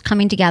couples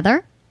coming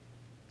together.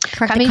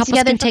 Correct. Coming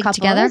together can for couples,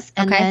 together.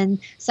 and then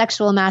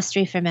Sexual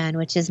Mastery for Men,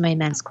 which is my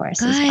men's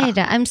course. Good.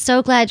 I'm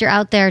so glad you're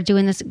out there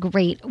doing this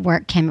great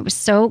work, Kim. It was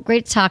so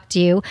great to talk to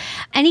you.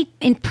 Any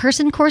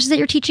in-person courses that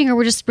you're teaching, or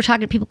we're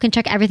talking, people can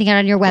check everything out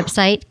on your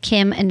website,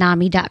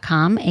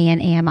 kimanami.com,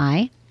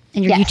 ANAMI,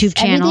 and your YouTube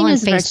channel and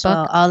Facebook.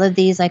 Virtual. All of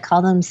these, I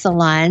call them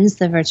salons,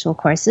 the virtual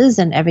courses,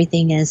 and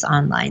everything is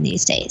online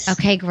these days.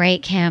 Okay,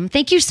 great, Kim.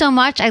 Thank you so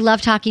much. I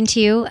love talking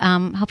to you.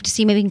 Hope to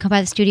see, maybe you can come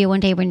by the studio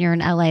one day when you're in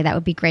LA. That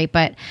would be great.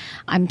 But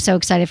I'm so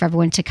excited for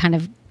everyone to kind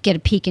of get a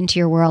peek into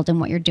your world and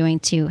what you're doing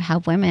to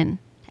help women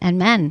and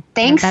men.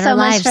 Thanks so lives.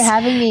 much for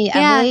having me,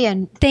 Emily.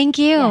 And thank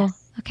you.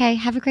 Yes. Okay,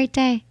 have a great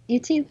day.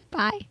 You too.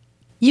 Bye.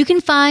 You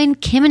can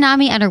find Kim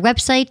Anami on her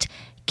website,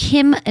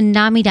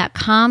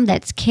 kimanami.com.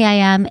 That's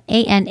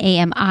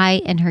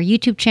KIMANAMI, and her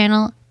YouTube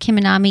channel, Kim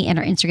Anami, and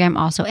her Instagram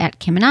also at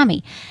Kim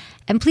Anami.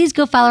 And please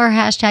go follow her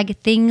hashtag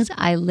Things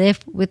I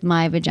Lift with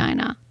My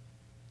Vagina.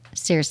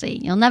 Seriously,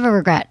 you'll never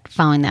regret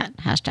following that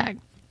hashtag.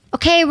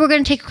 Okay, we're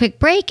going to take a quick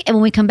break, and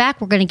when we come back,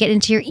 we're going to get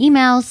into your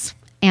emails,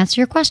 answer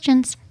your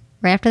questions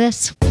right after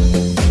this.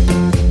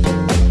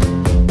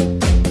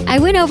 I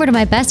went over to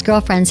my best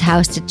girlfriend's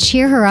house to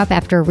cheer her up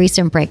after a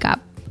recent breakup.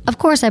 Of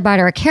course, I bought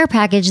her a care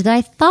package that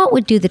I thought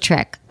would do the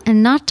trick.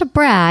 And not to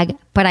brag,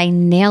 but I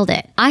nailed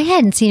it. I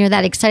hadn't seen her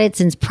that excited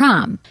since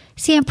prom.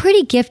 See, I'm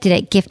pretty gifted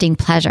at gifting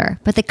pleasure,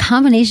 but the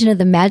combination of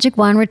the Magic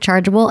Wand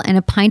rechargeable and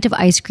a pint of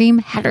ice cream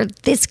had her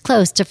this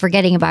close to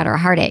forgetting about her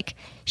heartache.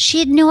 She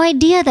had no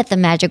idea that the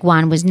Magic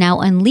Wand was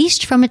now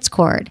unleashed from its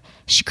cord.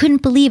 She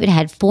couldn't believe it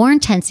had 4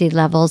 intensity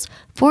levels,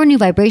 4 new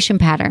vibration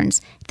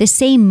patterns, the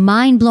same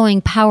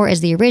mind-blowing power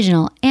as the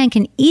original, and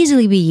can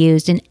easily be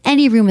used in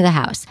any room of the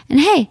house. And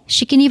hey,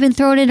 she can even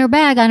throw it in her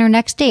bag on her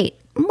next date.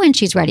 When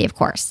she's ready, of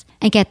course.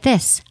 And get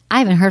this, I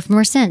haven't heard from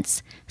her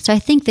since. So I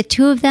think the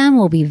two of them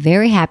will be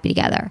very happy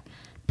together.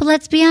 But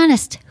let's be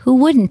honest, who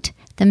wouldn't?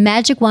 The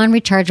Magic Wand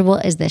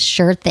rechargeable is the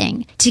sure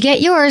thing. To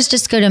get yours,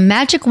 just go to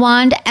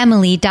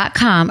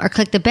magicwandemily.com or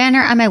click the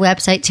banner on my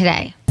website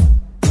today.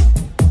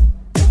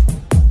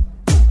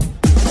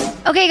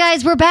 Okay,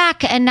 guys, we're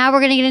back, and now we're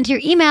going to get into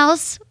your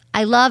emails.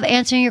 I love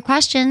answering your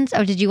questions.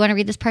 Oh, did you want to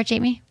read this part,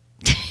 Jamie?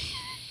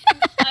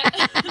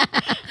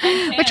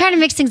 We're trying to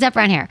mix things up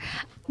around here.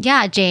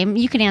 Yeah, James,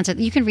 you can answer.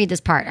 You can read this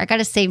part. I got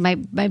to save my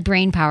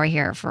brain power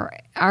here for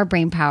our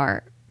brain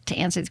power to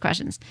answer these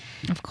questions.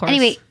 Of course.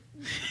 Anyway,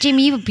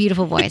 Jamie, you have a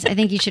beautiful voice. I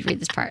think you should read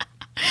this part.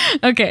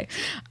 Okay.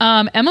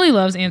 Emily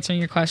loves answering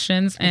your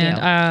questions, and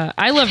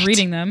I love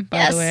reading them,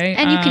 by the way.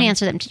 And you can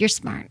answer them too. You're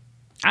smart.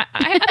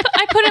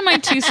 I put in my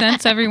 2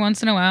 cents every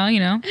once in a while, I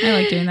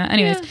like doing that.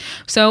 Anyways,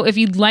 so if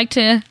you'd like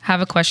to have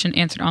a question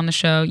answered on the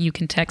show, you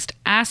can text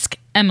Ask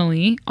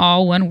Emily,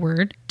 all one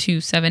word,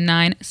 to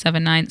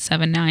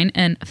 797979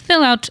 and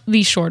fill out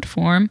the short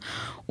form.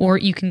 Or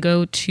you can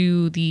go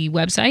to the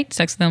website,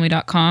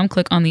 sexwithemily.com,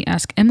 click on the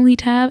Ask Emily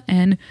tab,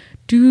 and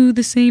do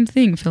the same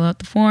thing. Fill out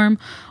the form.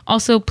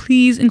 Also,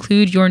 please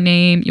include your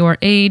name, your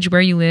age,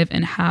 where you live,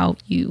 and how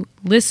you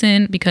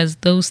listen, because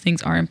those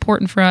things are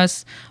important for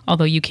us.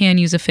 Although you can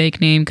use a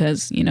fake name,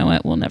 because you know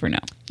what? We'll never know.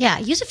 Yeah,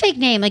 use a fake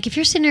name. Like if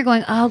you're sitting there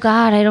going, oh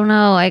God, I don't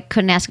know. I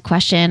couldn't ask a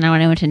question. I don't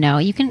want anyone to know.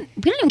 We don't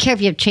even care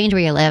if you have changed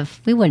where you live.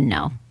 We wouldn't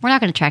know. We're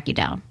not going to track you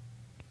down.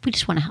 We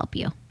just want to help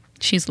you.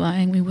 She's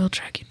lying. We will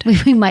track you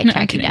down. We might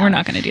track you down. We're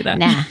not going to do that.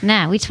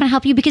 Nah. We just want to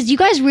help you because you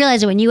guys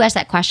realize that when you ask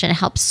that question, it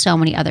helps so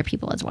many other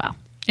people as well.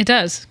 It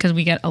does, because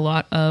we get a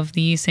lot of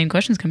the same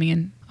questions coming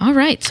in. All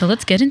right, so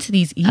let's get into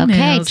these emails.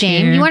 Okay,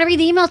 Jane, here. you want to read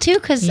the email too?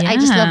 Because I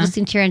just love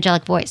listening to your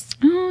angelic voice.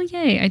 Oh,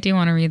 yay. I do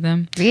want to read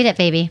them. Read it,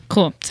 baby.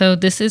 Cool. So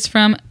this is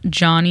from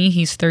Johnny.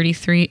 He's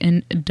 33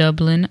 in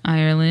Dublin,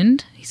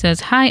 Ireland. He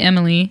says, "Hi,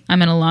 Emily.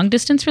 I'm in a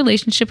long-distance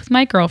relationship with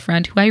my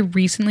girlfriend who I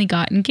recently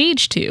got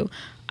engaged to.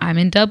 I'm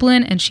in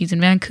Dublin and she's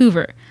in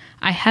Vancouver.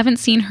 I haven't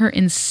seen her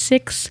in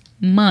 6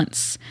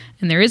 months.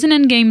 And there is an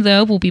end game,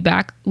 though. We'll be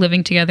back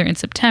living together in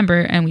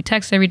September, and we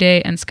text every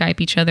day and Skype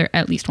each other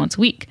at least once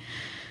a week.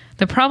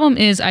 The problem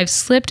is I've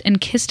slipped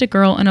and kissed a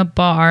girl in a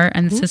bar,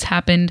 and this has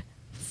happened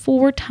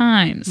 4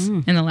 times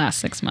in the last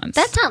 6 months."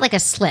 That's not like a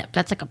slip.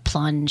 That's like a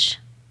plunge.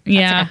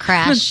 Yeah, like a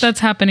crash. That's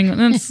happening.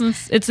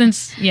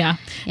 Yeah.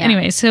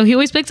 Anyway, so he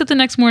always wakes up the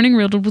next morning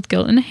riddled with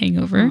guilt and a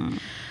hangover.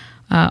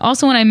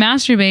 Also, when I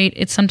masturbate,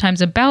 it's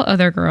sometimes about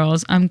other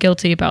girls. I'm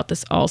guilty about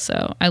this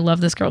also. I love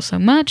this girl so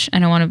much,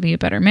 and I want to be a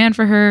better man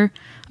for her.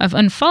 I've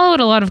unfollowed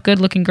a lot of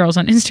good-looking girls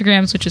on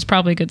Instagrams, which is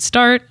probably a good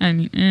start. I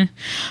mean,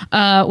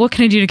 what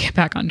can I do to get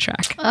back on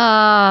track?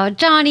 Oh,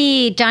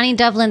 Johnny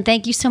Dublin,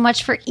 thank you so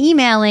much for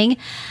emailing.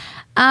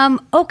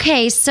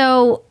 Okay,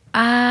 so...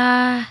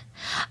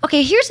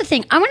 Okay, here's the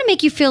thing. I'm going to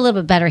make you feel a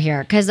little bit better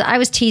here because I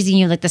was teasing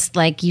you like this,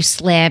 like you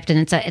slipped and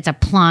it's a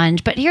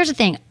plunge. But here's the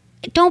thing.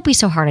 Don't be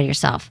so hard on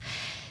yourself.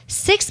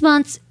 6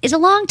 months is a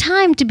long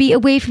time to be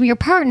away from your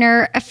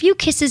partner. A few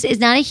kisses is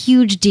not a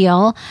huge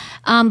deal,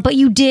 but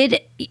you did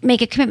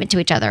make a commitment to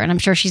each other. And I'm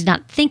sure she's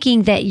not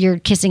thinking that you're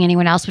kissing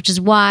anyone else, which is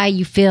why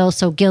you feel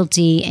so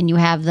guilty and you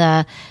have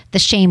the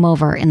shame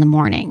over in the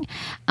morning.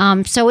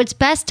 So it's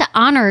best to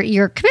honor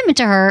your commitment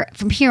to her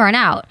from here on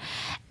out.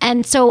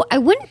 And so I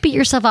wouldn't beat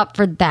yourself up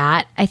for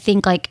that. I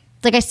think like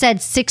I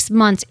said, 6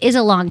 months is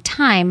a long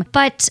time,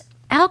 but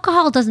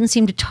alcohol doesn't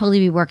seem to totally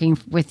be working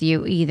with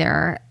you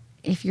either.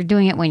 If you're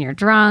doing it when you're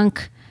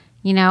drunk,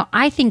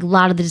 I think a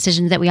lot of the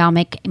decisions that we all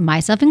make,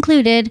 myself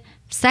included,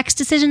 sex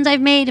decisions I've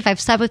made, if I've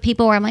slept with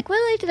people where I'm like,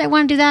 really, did I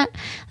want to do that?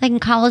 Like in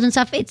college and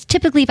stuff, it's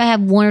typically if I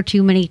have one or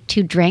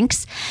two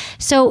drinks.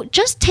 So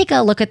just take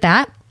a look at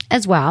that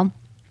as well.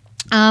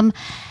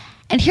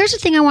 And here's the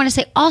thing I want to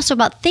say also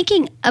about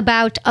thinking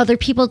about other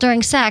people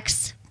during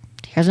sex.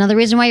 Here's another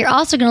reason why you're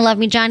also going to love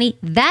me, Johnny.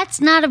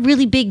 That's not a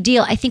really big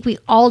deal. I think we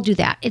all do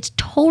that. It's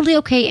totally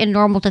okay and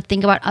normal to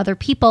think about other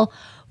people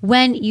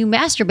when you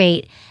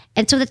masturbate.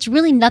 And so that's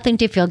really nothing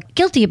to feel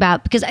guilty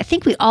about because I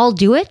think we all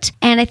do it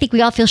and I think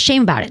we all feel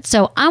shame about it.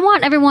 So I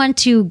want everyone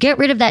to get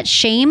rid of that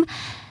shame.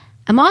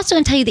 I'm also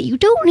going to tell you that you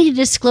don't need to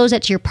disclose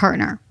that to your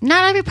partner.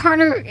 Not every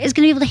partner is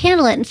going to be able to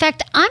handle it. In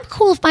fact, I'm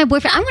cool with my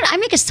boyfriend. I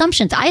make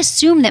assumptions. I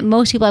assume that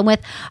most people I'm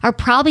with are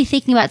probably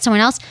thinking about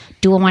someone else.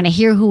 Do I want to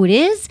hear who it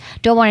is?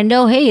 Do I want to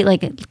know, hey,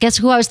 like, guess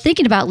who I was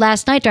thinking about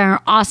last night during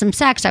our awesome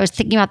sex? I was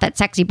thinking about that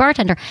sexy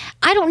bartender.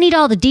 I don't need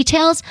all the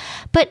details,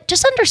 but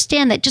just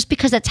understand that just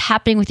because that's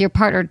happening with your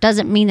partner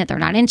doesn't mean that they're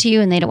not into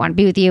you and they don't want to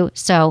be with you.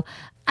 So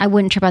I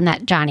wouldn't trip on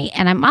that, Johnny.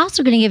 And I'm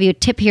also going to give you a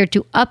tip here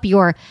to up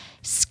your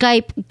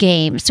Skype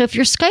game. So if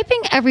you're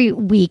Skyping every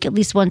week, at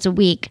least once a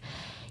week,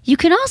 you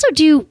can also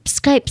do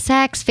Skype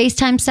sex,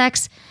 FaceTime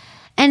sex.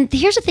 And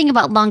here's the thing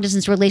about long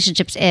distance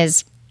relationships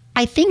is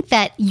I think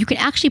that you can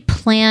actually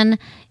plan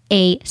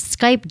a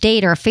Skype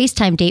date or a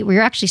FaceTime date where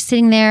you're actually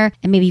sitting there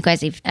and maybe you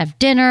guys have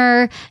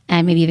dinner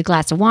and maybe you have a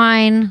glass of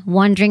wine,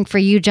 one drink for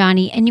you,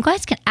 Johnny, and you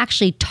guys can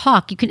actually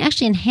talk. You can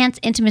actually enhance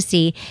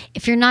intimacy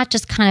if you're not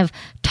just kind of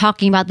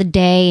talking about the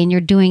day and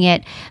you're doing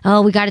it,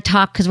 oh, we got to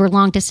talk because we're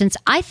long distance.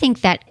 I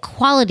think that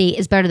quality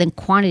is better than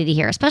quantity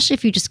here, especially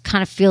if you just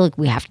kind of feel like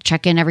we have to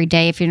check in every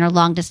day if you're in a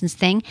long distance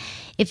thing.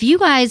 If you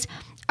guys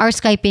are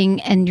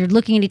Skyping and you're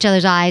looking at each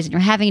other's eyes and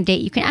you're having a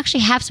date, you can actually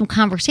have some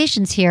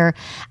conversations here.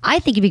 I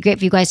think it'd be great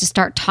for you guys to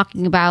start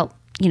talking about,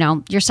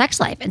 your sex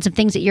life and some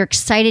things that you're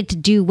excited to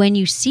do when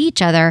you see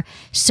each other.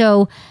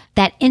 So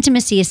that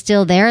intimacy is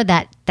still there,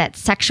 that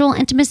sexual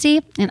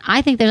intimacy. And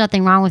I think there's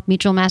nothing wrong with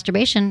mutual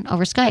masturbation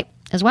over Skype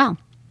as well.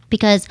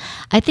 Because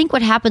I think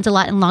what happens a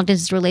lot in long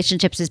distance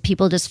relationships is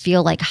people just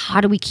feel like,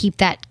 how do we keep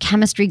that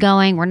chemistry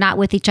going? We're not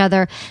with each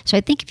other. So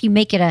I think if you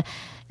make it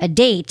a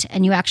date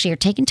and you actually are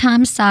taking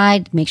time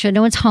aside, make sure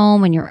no one's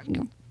home and you're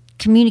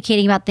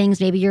communicating about things.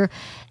 Maybe you're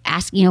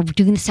asking,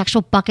 doing the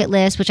sexual bucket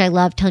list, which I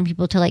love, telling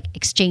people to like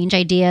exchange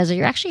ideas, or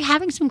you're actually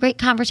having some great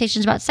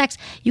conversations about sex.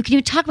 You can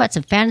even talk about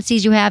some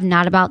fantasies you have,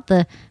 not about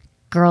the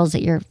girls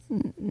that you're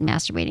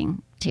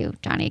masturbating to,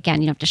 Johnny.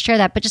 Again, you don't have to share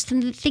that, but just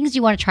the things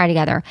you want to try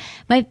together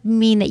might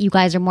mean that you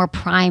guys are more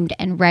primed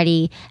and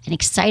ready and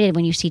excited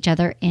when you see each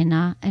other in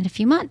a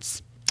few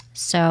months.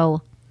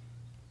 So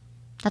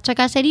that's what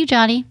I got to say to you,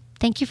 Johnny.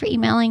 thank you for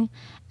emailing,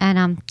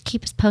 and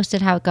keep us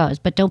posted how it goes.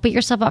 But don't beat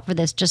yourself up for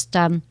this. Just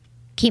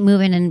keep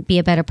moving and be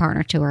a better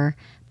partner to her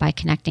by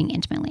connecting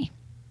intimately.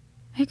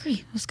 I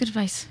agree. That's good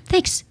advice.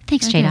 Thanks,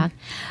 J-Dog.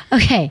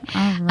 Okay.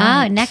 All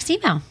right. Next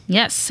email.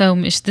 Yes. So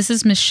this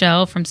is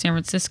Michelle from San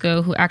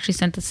Francisco who actually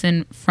sent this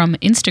in from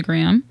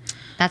Instagram.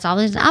 That's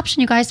always an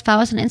option, you guys.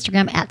 Follow us on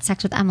Instagram at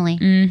Sex with Emily.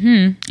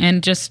 Mm-hmm.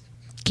 And just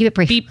keep it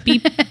brief.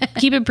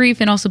 Keep it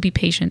brief and also be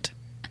patient.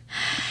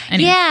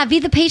 Anyways. Yeah, be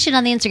the patient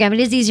on the Instagram.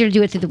 It is easier to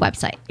do it through the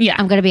website. Yeah.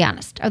 I'm going to be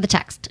honest. Or the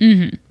text.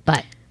 Mm-hmm.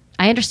 But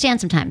I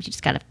understand sometimes. You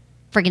just got to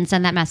friggin'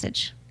 send that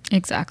message.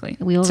 Exactly.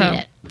 We will read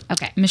it.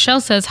 Okay. Michelle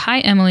says, "Hi,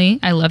 Emily.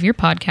 I love your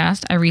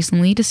podcast. I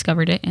recently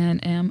discovered it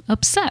and am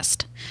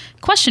obsessed.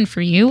 Question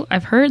for you.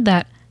 I've heard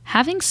that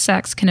having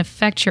sex can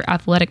affect your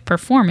athletic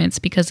performance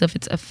because of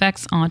its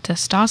effects on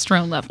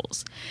testosterone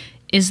levels.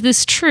 Is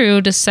this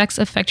true? Does sex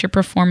affect your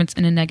performance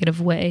in a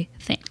negative way?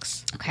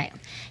 Thanks." Okay.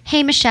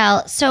 Hey,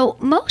 Michelle. So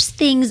most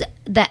things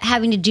that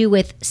having to do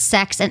with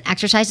sex and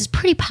exercise is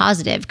pretty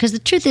positive because the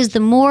truth is the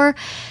more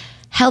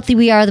healthy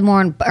we are, the more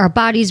in our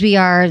bodies we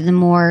are, the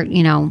more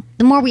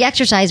we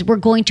exercise, we're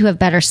going to have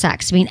better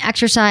sex. I mean,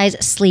 exercise,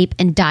 sleep,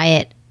 and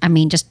diet,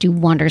 just do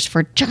wonders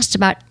for just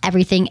about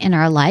everything in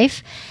our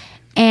life.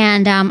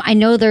 And I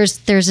know there's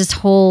this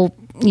whole,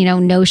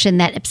 notion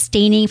that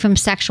abstaining from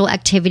sexual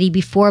activity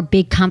before a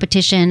big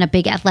competition, a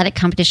big athletic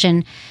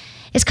competition,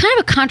 is kind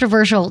of a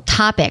controversial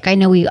topic. I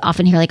know we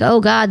often hear like, oh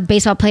God,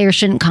 baseball players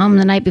shouldn't come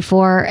the night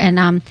before.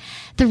 And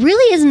there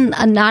really isn't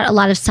not a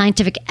lot of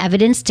scientific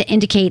evidence to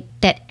indicate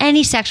that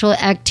any sexual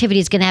activity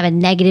is going to have a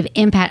negative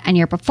impact on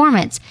your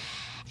performance.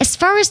 As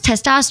far as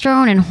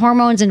testosterone and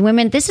hormones in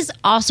women, this is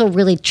also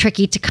really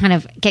tricky to kind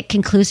of get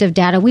conclusive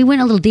data. We went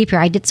a little deeper.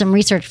 I did some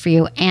research for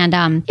you,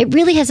 and it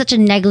really has such a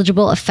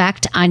negligible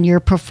effect on your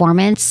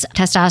performance,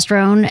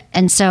 testosterone.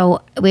 And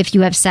so if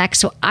you have sex,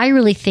 so I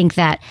really think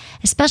that,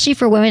 especially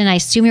for women, and I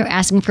assume you're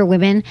asking for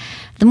women,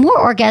 the more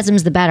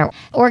orgasms, the better.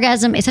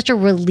 Orgasm is such a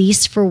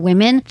release for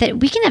women that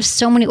we can have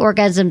so many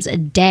orgasms a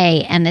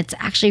day, and it's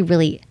actually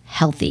really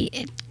healthy.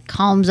 It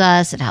calms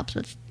us. It helps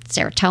with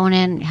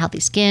serotonin,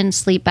 healthy skin,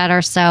 sleep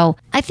better. So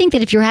I think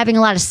that if you're having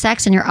a lot of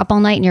sex and you're up all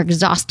night and you're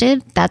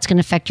exhausted, that's going to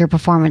affect your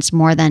performance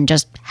more than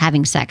just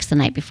having sex the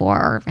night before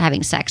or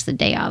having sex the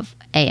day of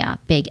a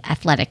big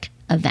athletic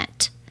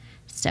event.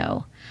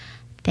 So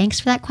thanks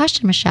for that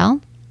question,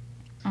 Michelle.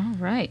 All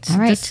right. All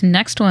right. This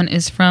next one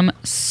is from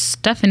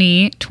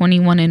Stephanie,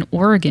 21 in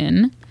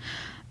Oregon.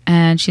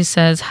 And she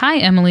says, "Hi,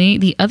 Emily.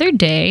 The other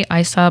day,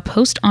 I saw a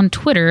post on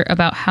Twitter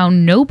about how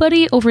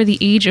nobody over the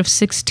age of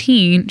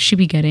 16 should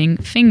be getting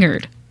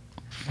fingered."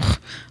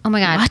 Oh my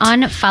God. What?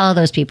 Unfollow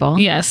those people.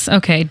 Yes.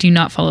 Okay. Do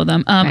not follow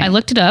them. Right. I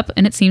looked it up,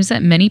 and it seems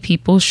that many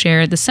people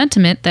share the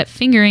sentiment that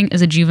fingering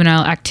is a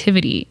juvenile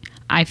activity.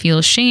 I feel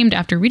ashamed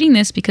after reading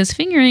this because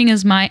fingering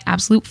is my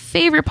absolute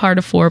favorite part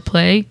of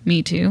foreplay.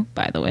 Me too,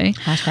 by the way.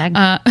 Hashtag.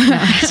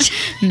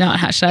 Not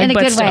hashtag, In a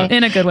but good still, way.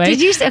 in a good way.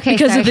 Did you? Okay,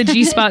 because sorry. of the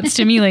G-spot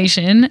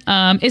stimulation.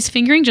 Is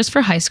fingering just for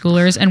high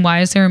schoolers, and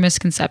why is there a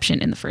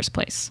misconception in the first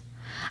place?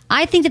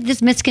 I think that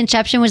this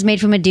misconception was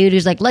made from a dude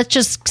who's like, let's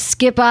just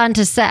skip on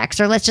to sex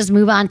or let's just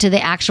move on to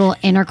the actual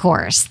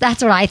intercourse.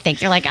 That's what I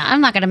think. You're like,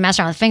 I'm not going to mess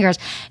around with fingers.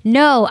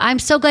 No, I'm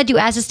so glad you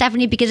asked this,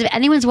 Stephanie, because if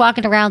anyone's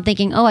walking around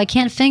thinking, oh, I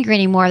can't finger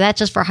anymore, that's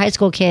just for high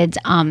school kids,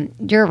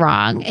 you're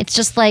wrong. It's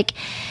just like,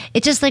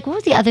 what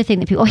was the other thing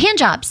that people, hand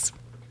jobs.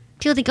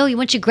 People think, oh,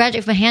 once you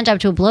graduate from a hand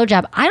job to a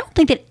blowjob, I don't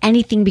think that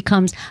anything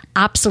becomes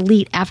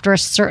obsolete after a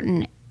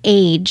certain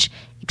age,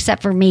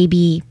 except for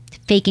maybe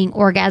faking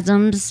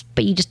orgasms,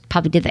 but you just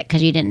probably did that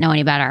because you didn't know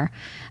any better.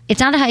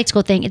 It's not a high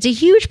school thing. It's a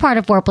huge part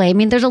of foreplay. I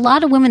mean, there's a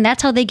lot of women,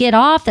 that's how they get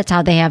off. That's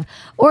how they have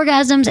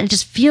orgasms. And it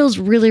just feels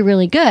really,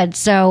 really good.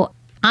 So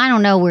I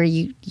don't know where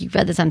you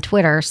read this on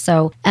Twitter.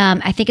 So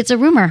I think it's a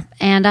rumor.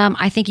 And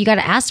I think you got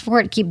to ask for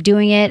it, keep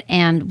doing it.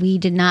 And we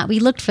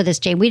looked for this,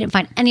 Jane. We didn't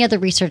find any other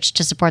research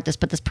to support this,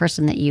 but this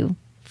person that you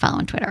follow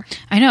on Twitter.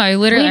 I know.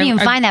 We didn't even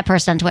find that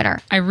person on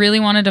Twitter. I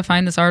really wanted to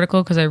find this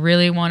article because I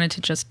really wanted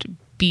to just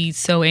be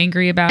so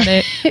angry about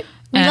it.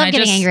 We love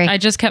getting angry. I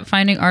just kept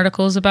finding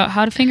articles about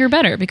how to finger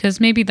better because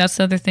maybe that's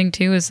the other thing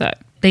too is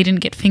that they didn't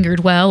get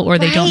fingered well or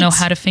they don't know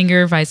how to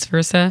finger, vice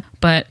versa.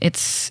 But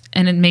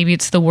maybe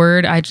it's the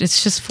word.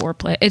 It's just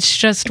foreplay. It's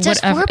just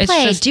whatever. Foreplay. It's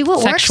just do what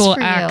sexual works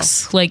for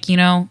acts. you. Like,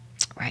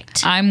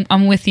 Right.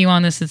 I'm with you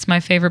on this. It's my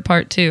favorite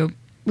part too.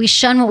 We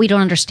shun what we don't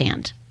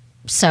understand.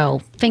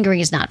 So fingering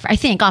is not I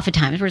think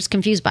oftentimes we're just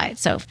confused by it.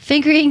 So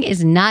fingering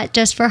is not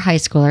just for high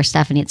schoolers,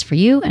 Stephanie. It's for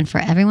you and for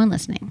everyone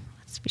listening.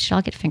 We should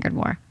all get fingered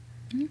more.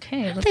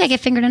 Okay. I don't think I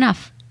get fingered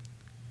enough.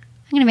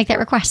 I'm going to make that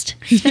request.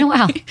 It's been a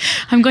while.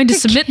 I'm going to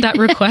submit that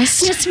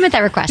request. Just submit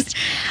that request.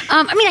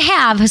 I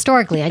have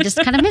historically. I just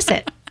kind of miss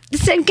it.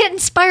 Just get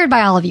inspired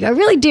by all of you. I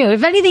really do.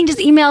 If anything, just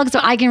email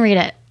so I can read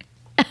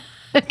it.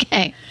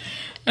 Okay.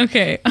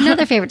 Okay.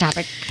 Another favorite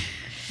topic.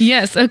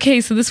 Yes.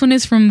 Okay. So this one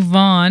is from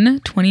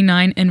Vaughn,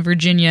 29 in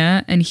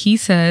Virginia. And he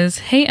says,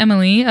 "Hey,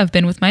 Emily, I've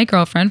been with my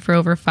girlfriend for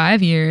over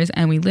 5 years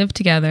and we live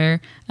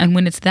together. And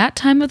when it's that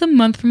time of the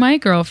month for my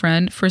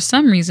girlfriend, for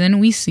some reason,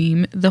 we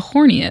seem the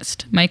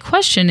horniest. My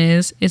question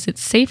is it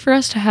safe for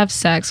us to have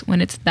sex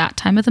when it's that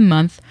time of the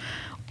month?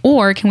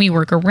 Or can we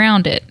work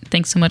around it?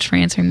 Thanks so much for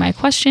answering my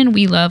question.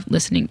 We love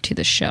listening to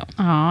the show."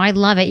 Oh, I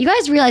love it. You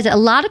guys realize that a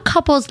lot of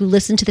couples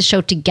listen to the show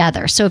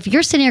together. So if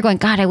you're sitting here going,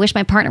 God, I wish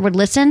my partner would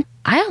listen,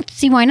 I don't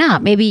see why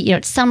not. Maybe,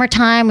 it's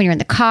summertime when you're in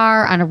the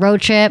car on a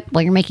road trip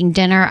while you're making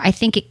dinner. I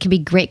think it can be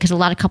great because a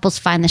lot of couples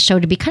find the show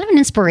to be kind of an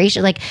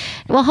inspiration.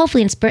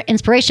 Hopefully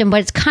inspiration,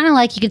 but it's kind of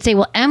like you could say,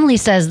 well, Emily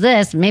says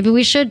this. Maybe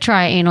we should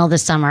try anal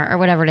this summer or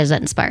whatever it is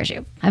that inspires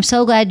you. I'm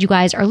so glad you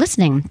guys are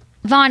listening.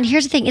 Vaughn,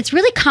 here's the thing. It's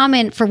really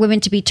common for women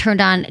to be turned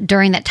on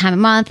during that time of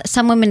month.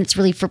 Some women, it's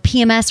really for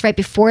PMS right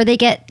before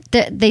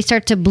they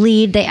start to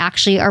bleed. They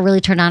actually are really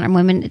turned on.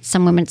 And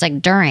some women, it's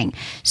like during.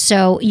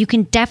 So you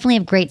can definitely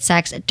have great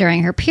sex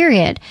during her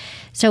period.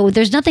 So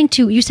there's nothing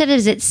you said,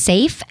 is it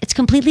safe? It's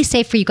completely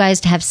safe for you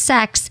guys to have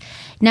sex.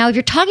 Now, if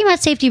you're talking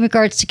about safety in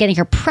regards to getting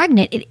her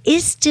pregnant, it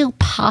is still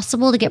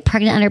possible to get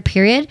pregnant on her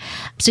period.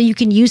 So you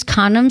can use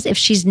condoms if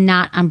she's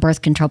not on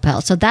birth control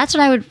pills. So that's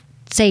what I would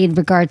say in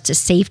regards to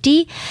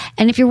safety.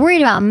 And if you're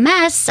worried about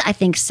mess, I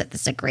think this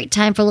is a great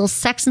time for a little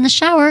sex in the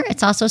shower.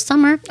 It's also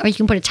summer, or you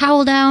can put a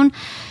towel down.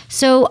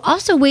 So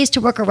also ways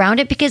to work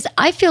around it, because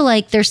I feel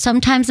like there's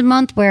sometimes a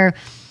month where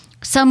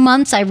some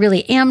months I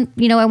really am,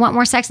 I want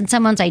more sex, and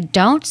some months I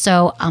don't.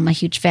 So I'm a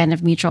huge fan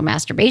of mutual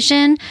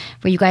masturbation,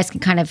 where you guys can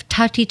kind of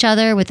touch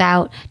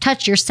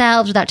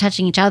yourselves without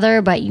touching each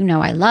other. But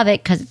I love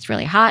it because it's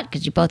really hot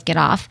because you both get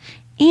off.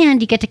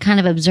 And you get to kind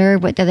of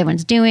observe what the other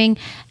one's doing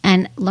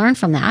and learn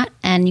from that.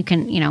 And you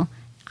can,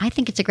 I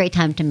think it's a great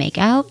time to make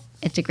out.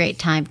 It's a great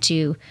time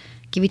to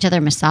give each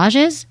other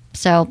massages.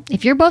 So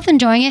if you're both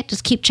enjoying it,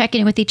 just keep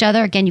checking in with each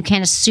other. Again, you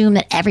can't assume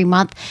that every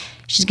month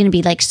she's going to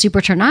be super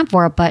turned on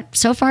for it, but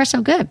so far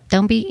so good.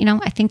 Don't be,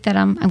 I think that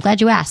I'm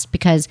glad you asked,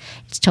 because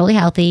it's totally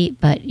healthy,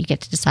 but you get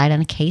to decide on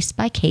a case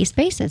by case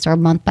basis or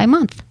month by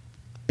month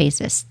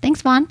basis.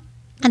 Thanks, Vaughn.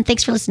 And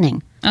thanks for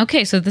listening.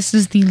 Okay, so this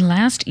is the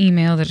last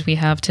email that we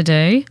have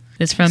today.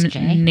 It's from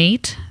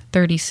Nate,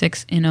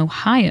 36 in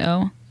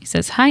Ohio. He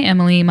says, "Hi,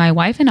 Emily. My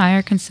wife and I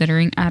are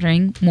considering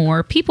adding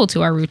more people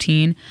to our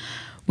routine.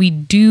 We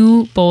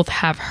do both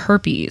have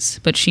herpes,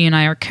 but she and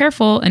I are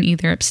careful and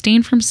either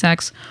abstain from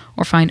sex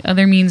or find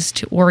other means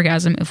to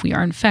orgasm if we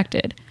are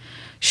infected.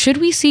 Should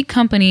we seek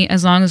company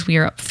as long as we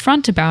are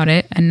upfront about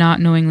it and not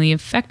knowingly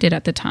infected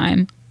at the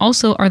time?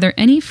 Also, are there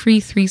any free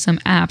threesome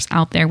apps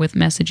out there with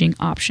messaging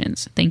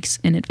options? Thanks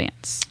in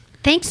advance."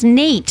 Thanks,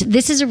 Nate.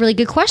 This is a really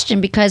good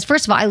question because,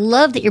 first of all, I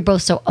love that you're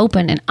both so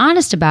open and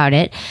honest about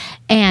it.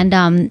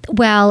 And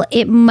while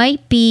it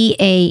might be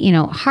a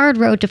hard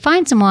road to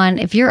find someone,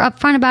 if you're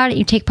upfront about it,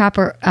 you take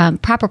proper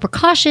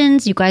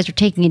precautions. You guys are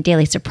taking a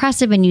daily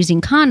suppressive and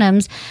using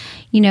condoms.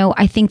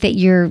 I think that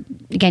you're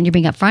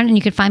being upfront, and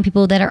you can find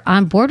people that are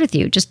on board with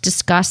you. Just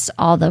discuss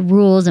all the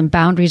rules and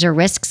boundaries or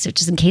risks,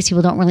 just in case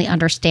people don't really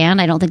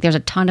understand. I don't think there's a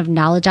ton of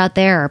knowledge out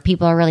there, or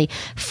people are really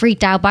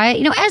freaked out by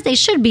it, as they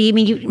should be. I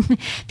mean,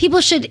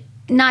 people should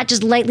not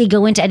just lightly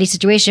go into any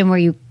situation where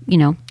you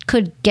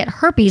could get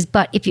herpes.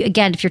 But if you're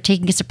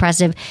taking a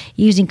suppressive,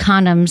 using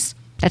condoms,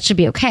 that should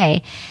be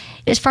okay.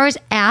 As far as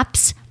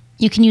apps,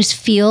 you can use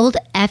Feeld,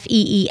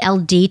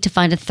 F-E-E-L-D, to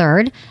find a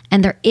third.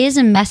 And there is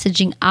a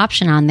messaging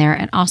option on there.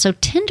 And also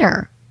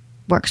Tinder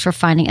works for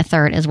finding a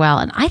third as well.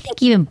 And I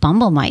think even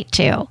Bumble might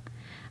too.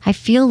 I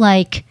feel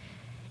like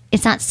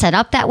it's not set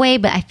up that way,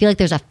 but I feel like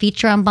there's a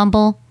feature on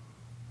Bumble.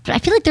 But I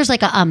feel like there's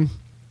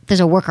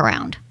there's a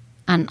workaround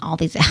on all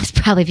these apps,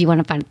 probably, if you want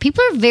to find it.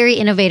 People are very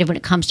innovative when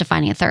it comes to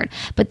finding a third.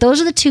 But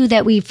those are the two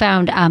that we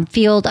found.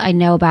 Feeld, I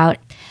know about.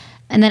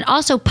 And then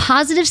also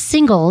Positive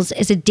Singles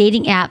is a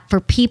dating app for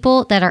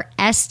people that are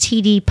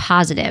STD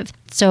positive.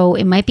 So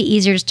it might be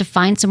easier just to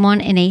find someone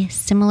in a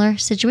similar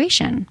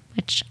situation,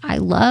 which I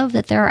love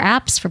that there are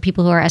apps for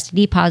people who are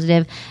STD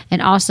positive.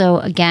 And also,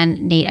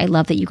 again, Nate, I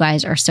love that you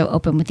guys are so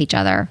open with each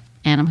other.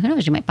 And who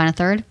knows, you might find a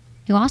third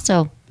who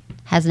also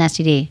has an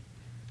STD.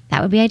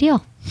 That would be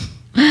ideal.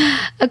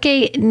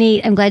 Okay,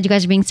 Nate, I'm glad you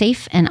guys are being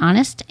safe and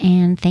honest.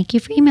 And thank you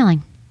for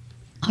emailing.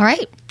 All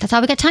right, that's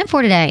all we got time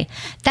for today.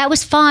 That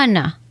was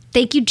fun.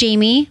 Thank you,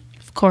 Jamie.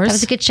 Of course. That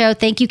was a good show.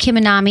 Thank you, Kim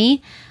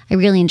Anami. I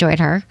really enjoyed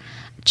her.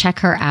 Check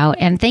her out.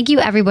 And thank you,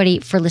 everybody,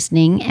 for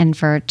listening and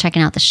for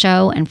checking out the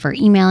show and for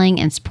emailing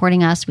and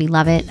supporting us. We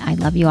love it. I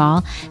love you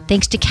all.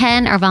 Thanks to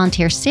Ken, our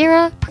volunteer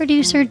Sarah,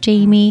 producer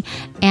Jamie,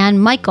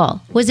 and Michael.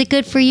 Was it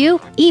good for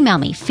you? Email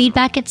me,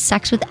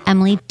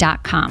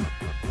 feedback@sexwithemily.com.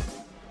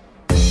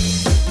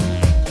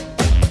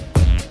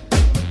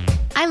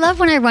 I love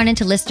when I run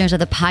into listeners of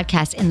the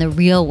podcast in the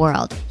real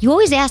world. You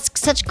always ask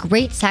such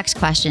great sex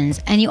questions,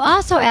 and you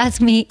also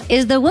ask me,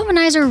 is the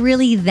womanizer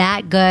really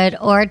that good?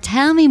 Or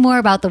tell me more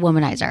about the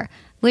womanizer,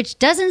 which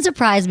doesn't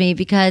surprise me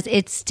because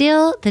it's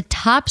still the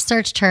top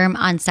search term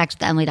on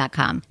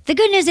sexwithemily.com. The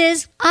good news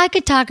is I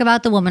could talk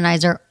about the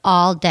womanizer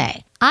all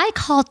day. I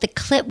call it the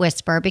Clit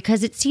Whisperer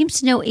because it seems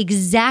to know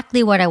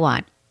exactly what I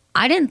want.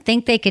 I didn't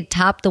think they could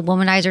top the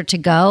Womanizer To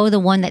Go, the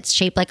one that's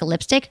shaped like a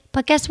lipstick,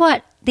 but guess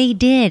what? They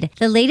did.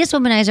 The latest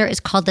womanizer is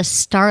called the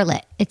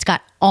Starlet. It's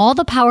got all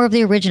the power of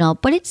the original,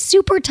 but it's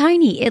super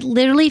tiny. It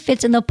literally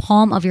fits in the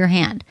palm of your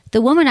hand.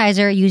 The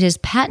womanizer uses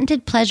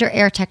patented pleasure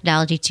air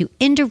technology to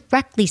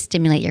indirectly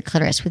stimulate your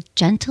clitoris with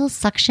gentle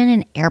suction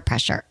and air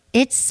pressure.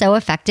 It's so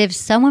effective,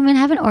 some women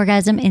have an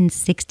orgasm in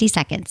 60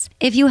 seconds.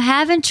 If you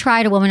haven't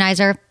tried a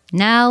womanizer,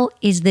 now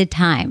is the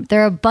time.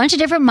 There are a bunch of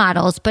different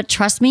models, but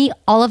trust me,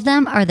 all of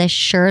them are the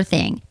sure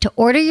thing. To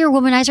order your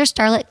Womanizer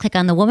Starlet, click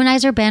on the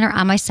Womanizer banner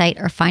on my site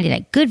or find it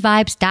at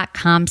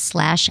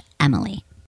goodvibes.com/Emily.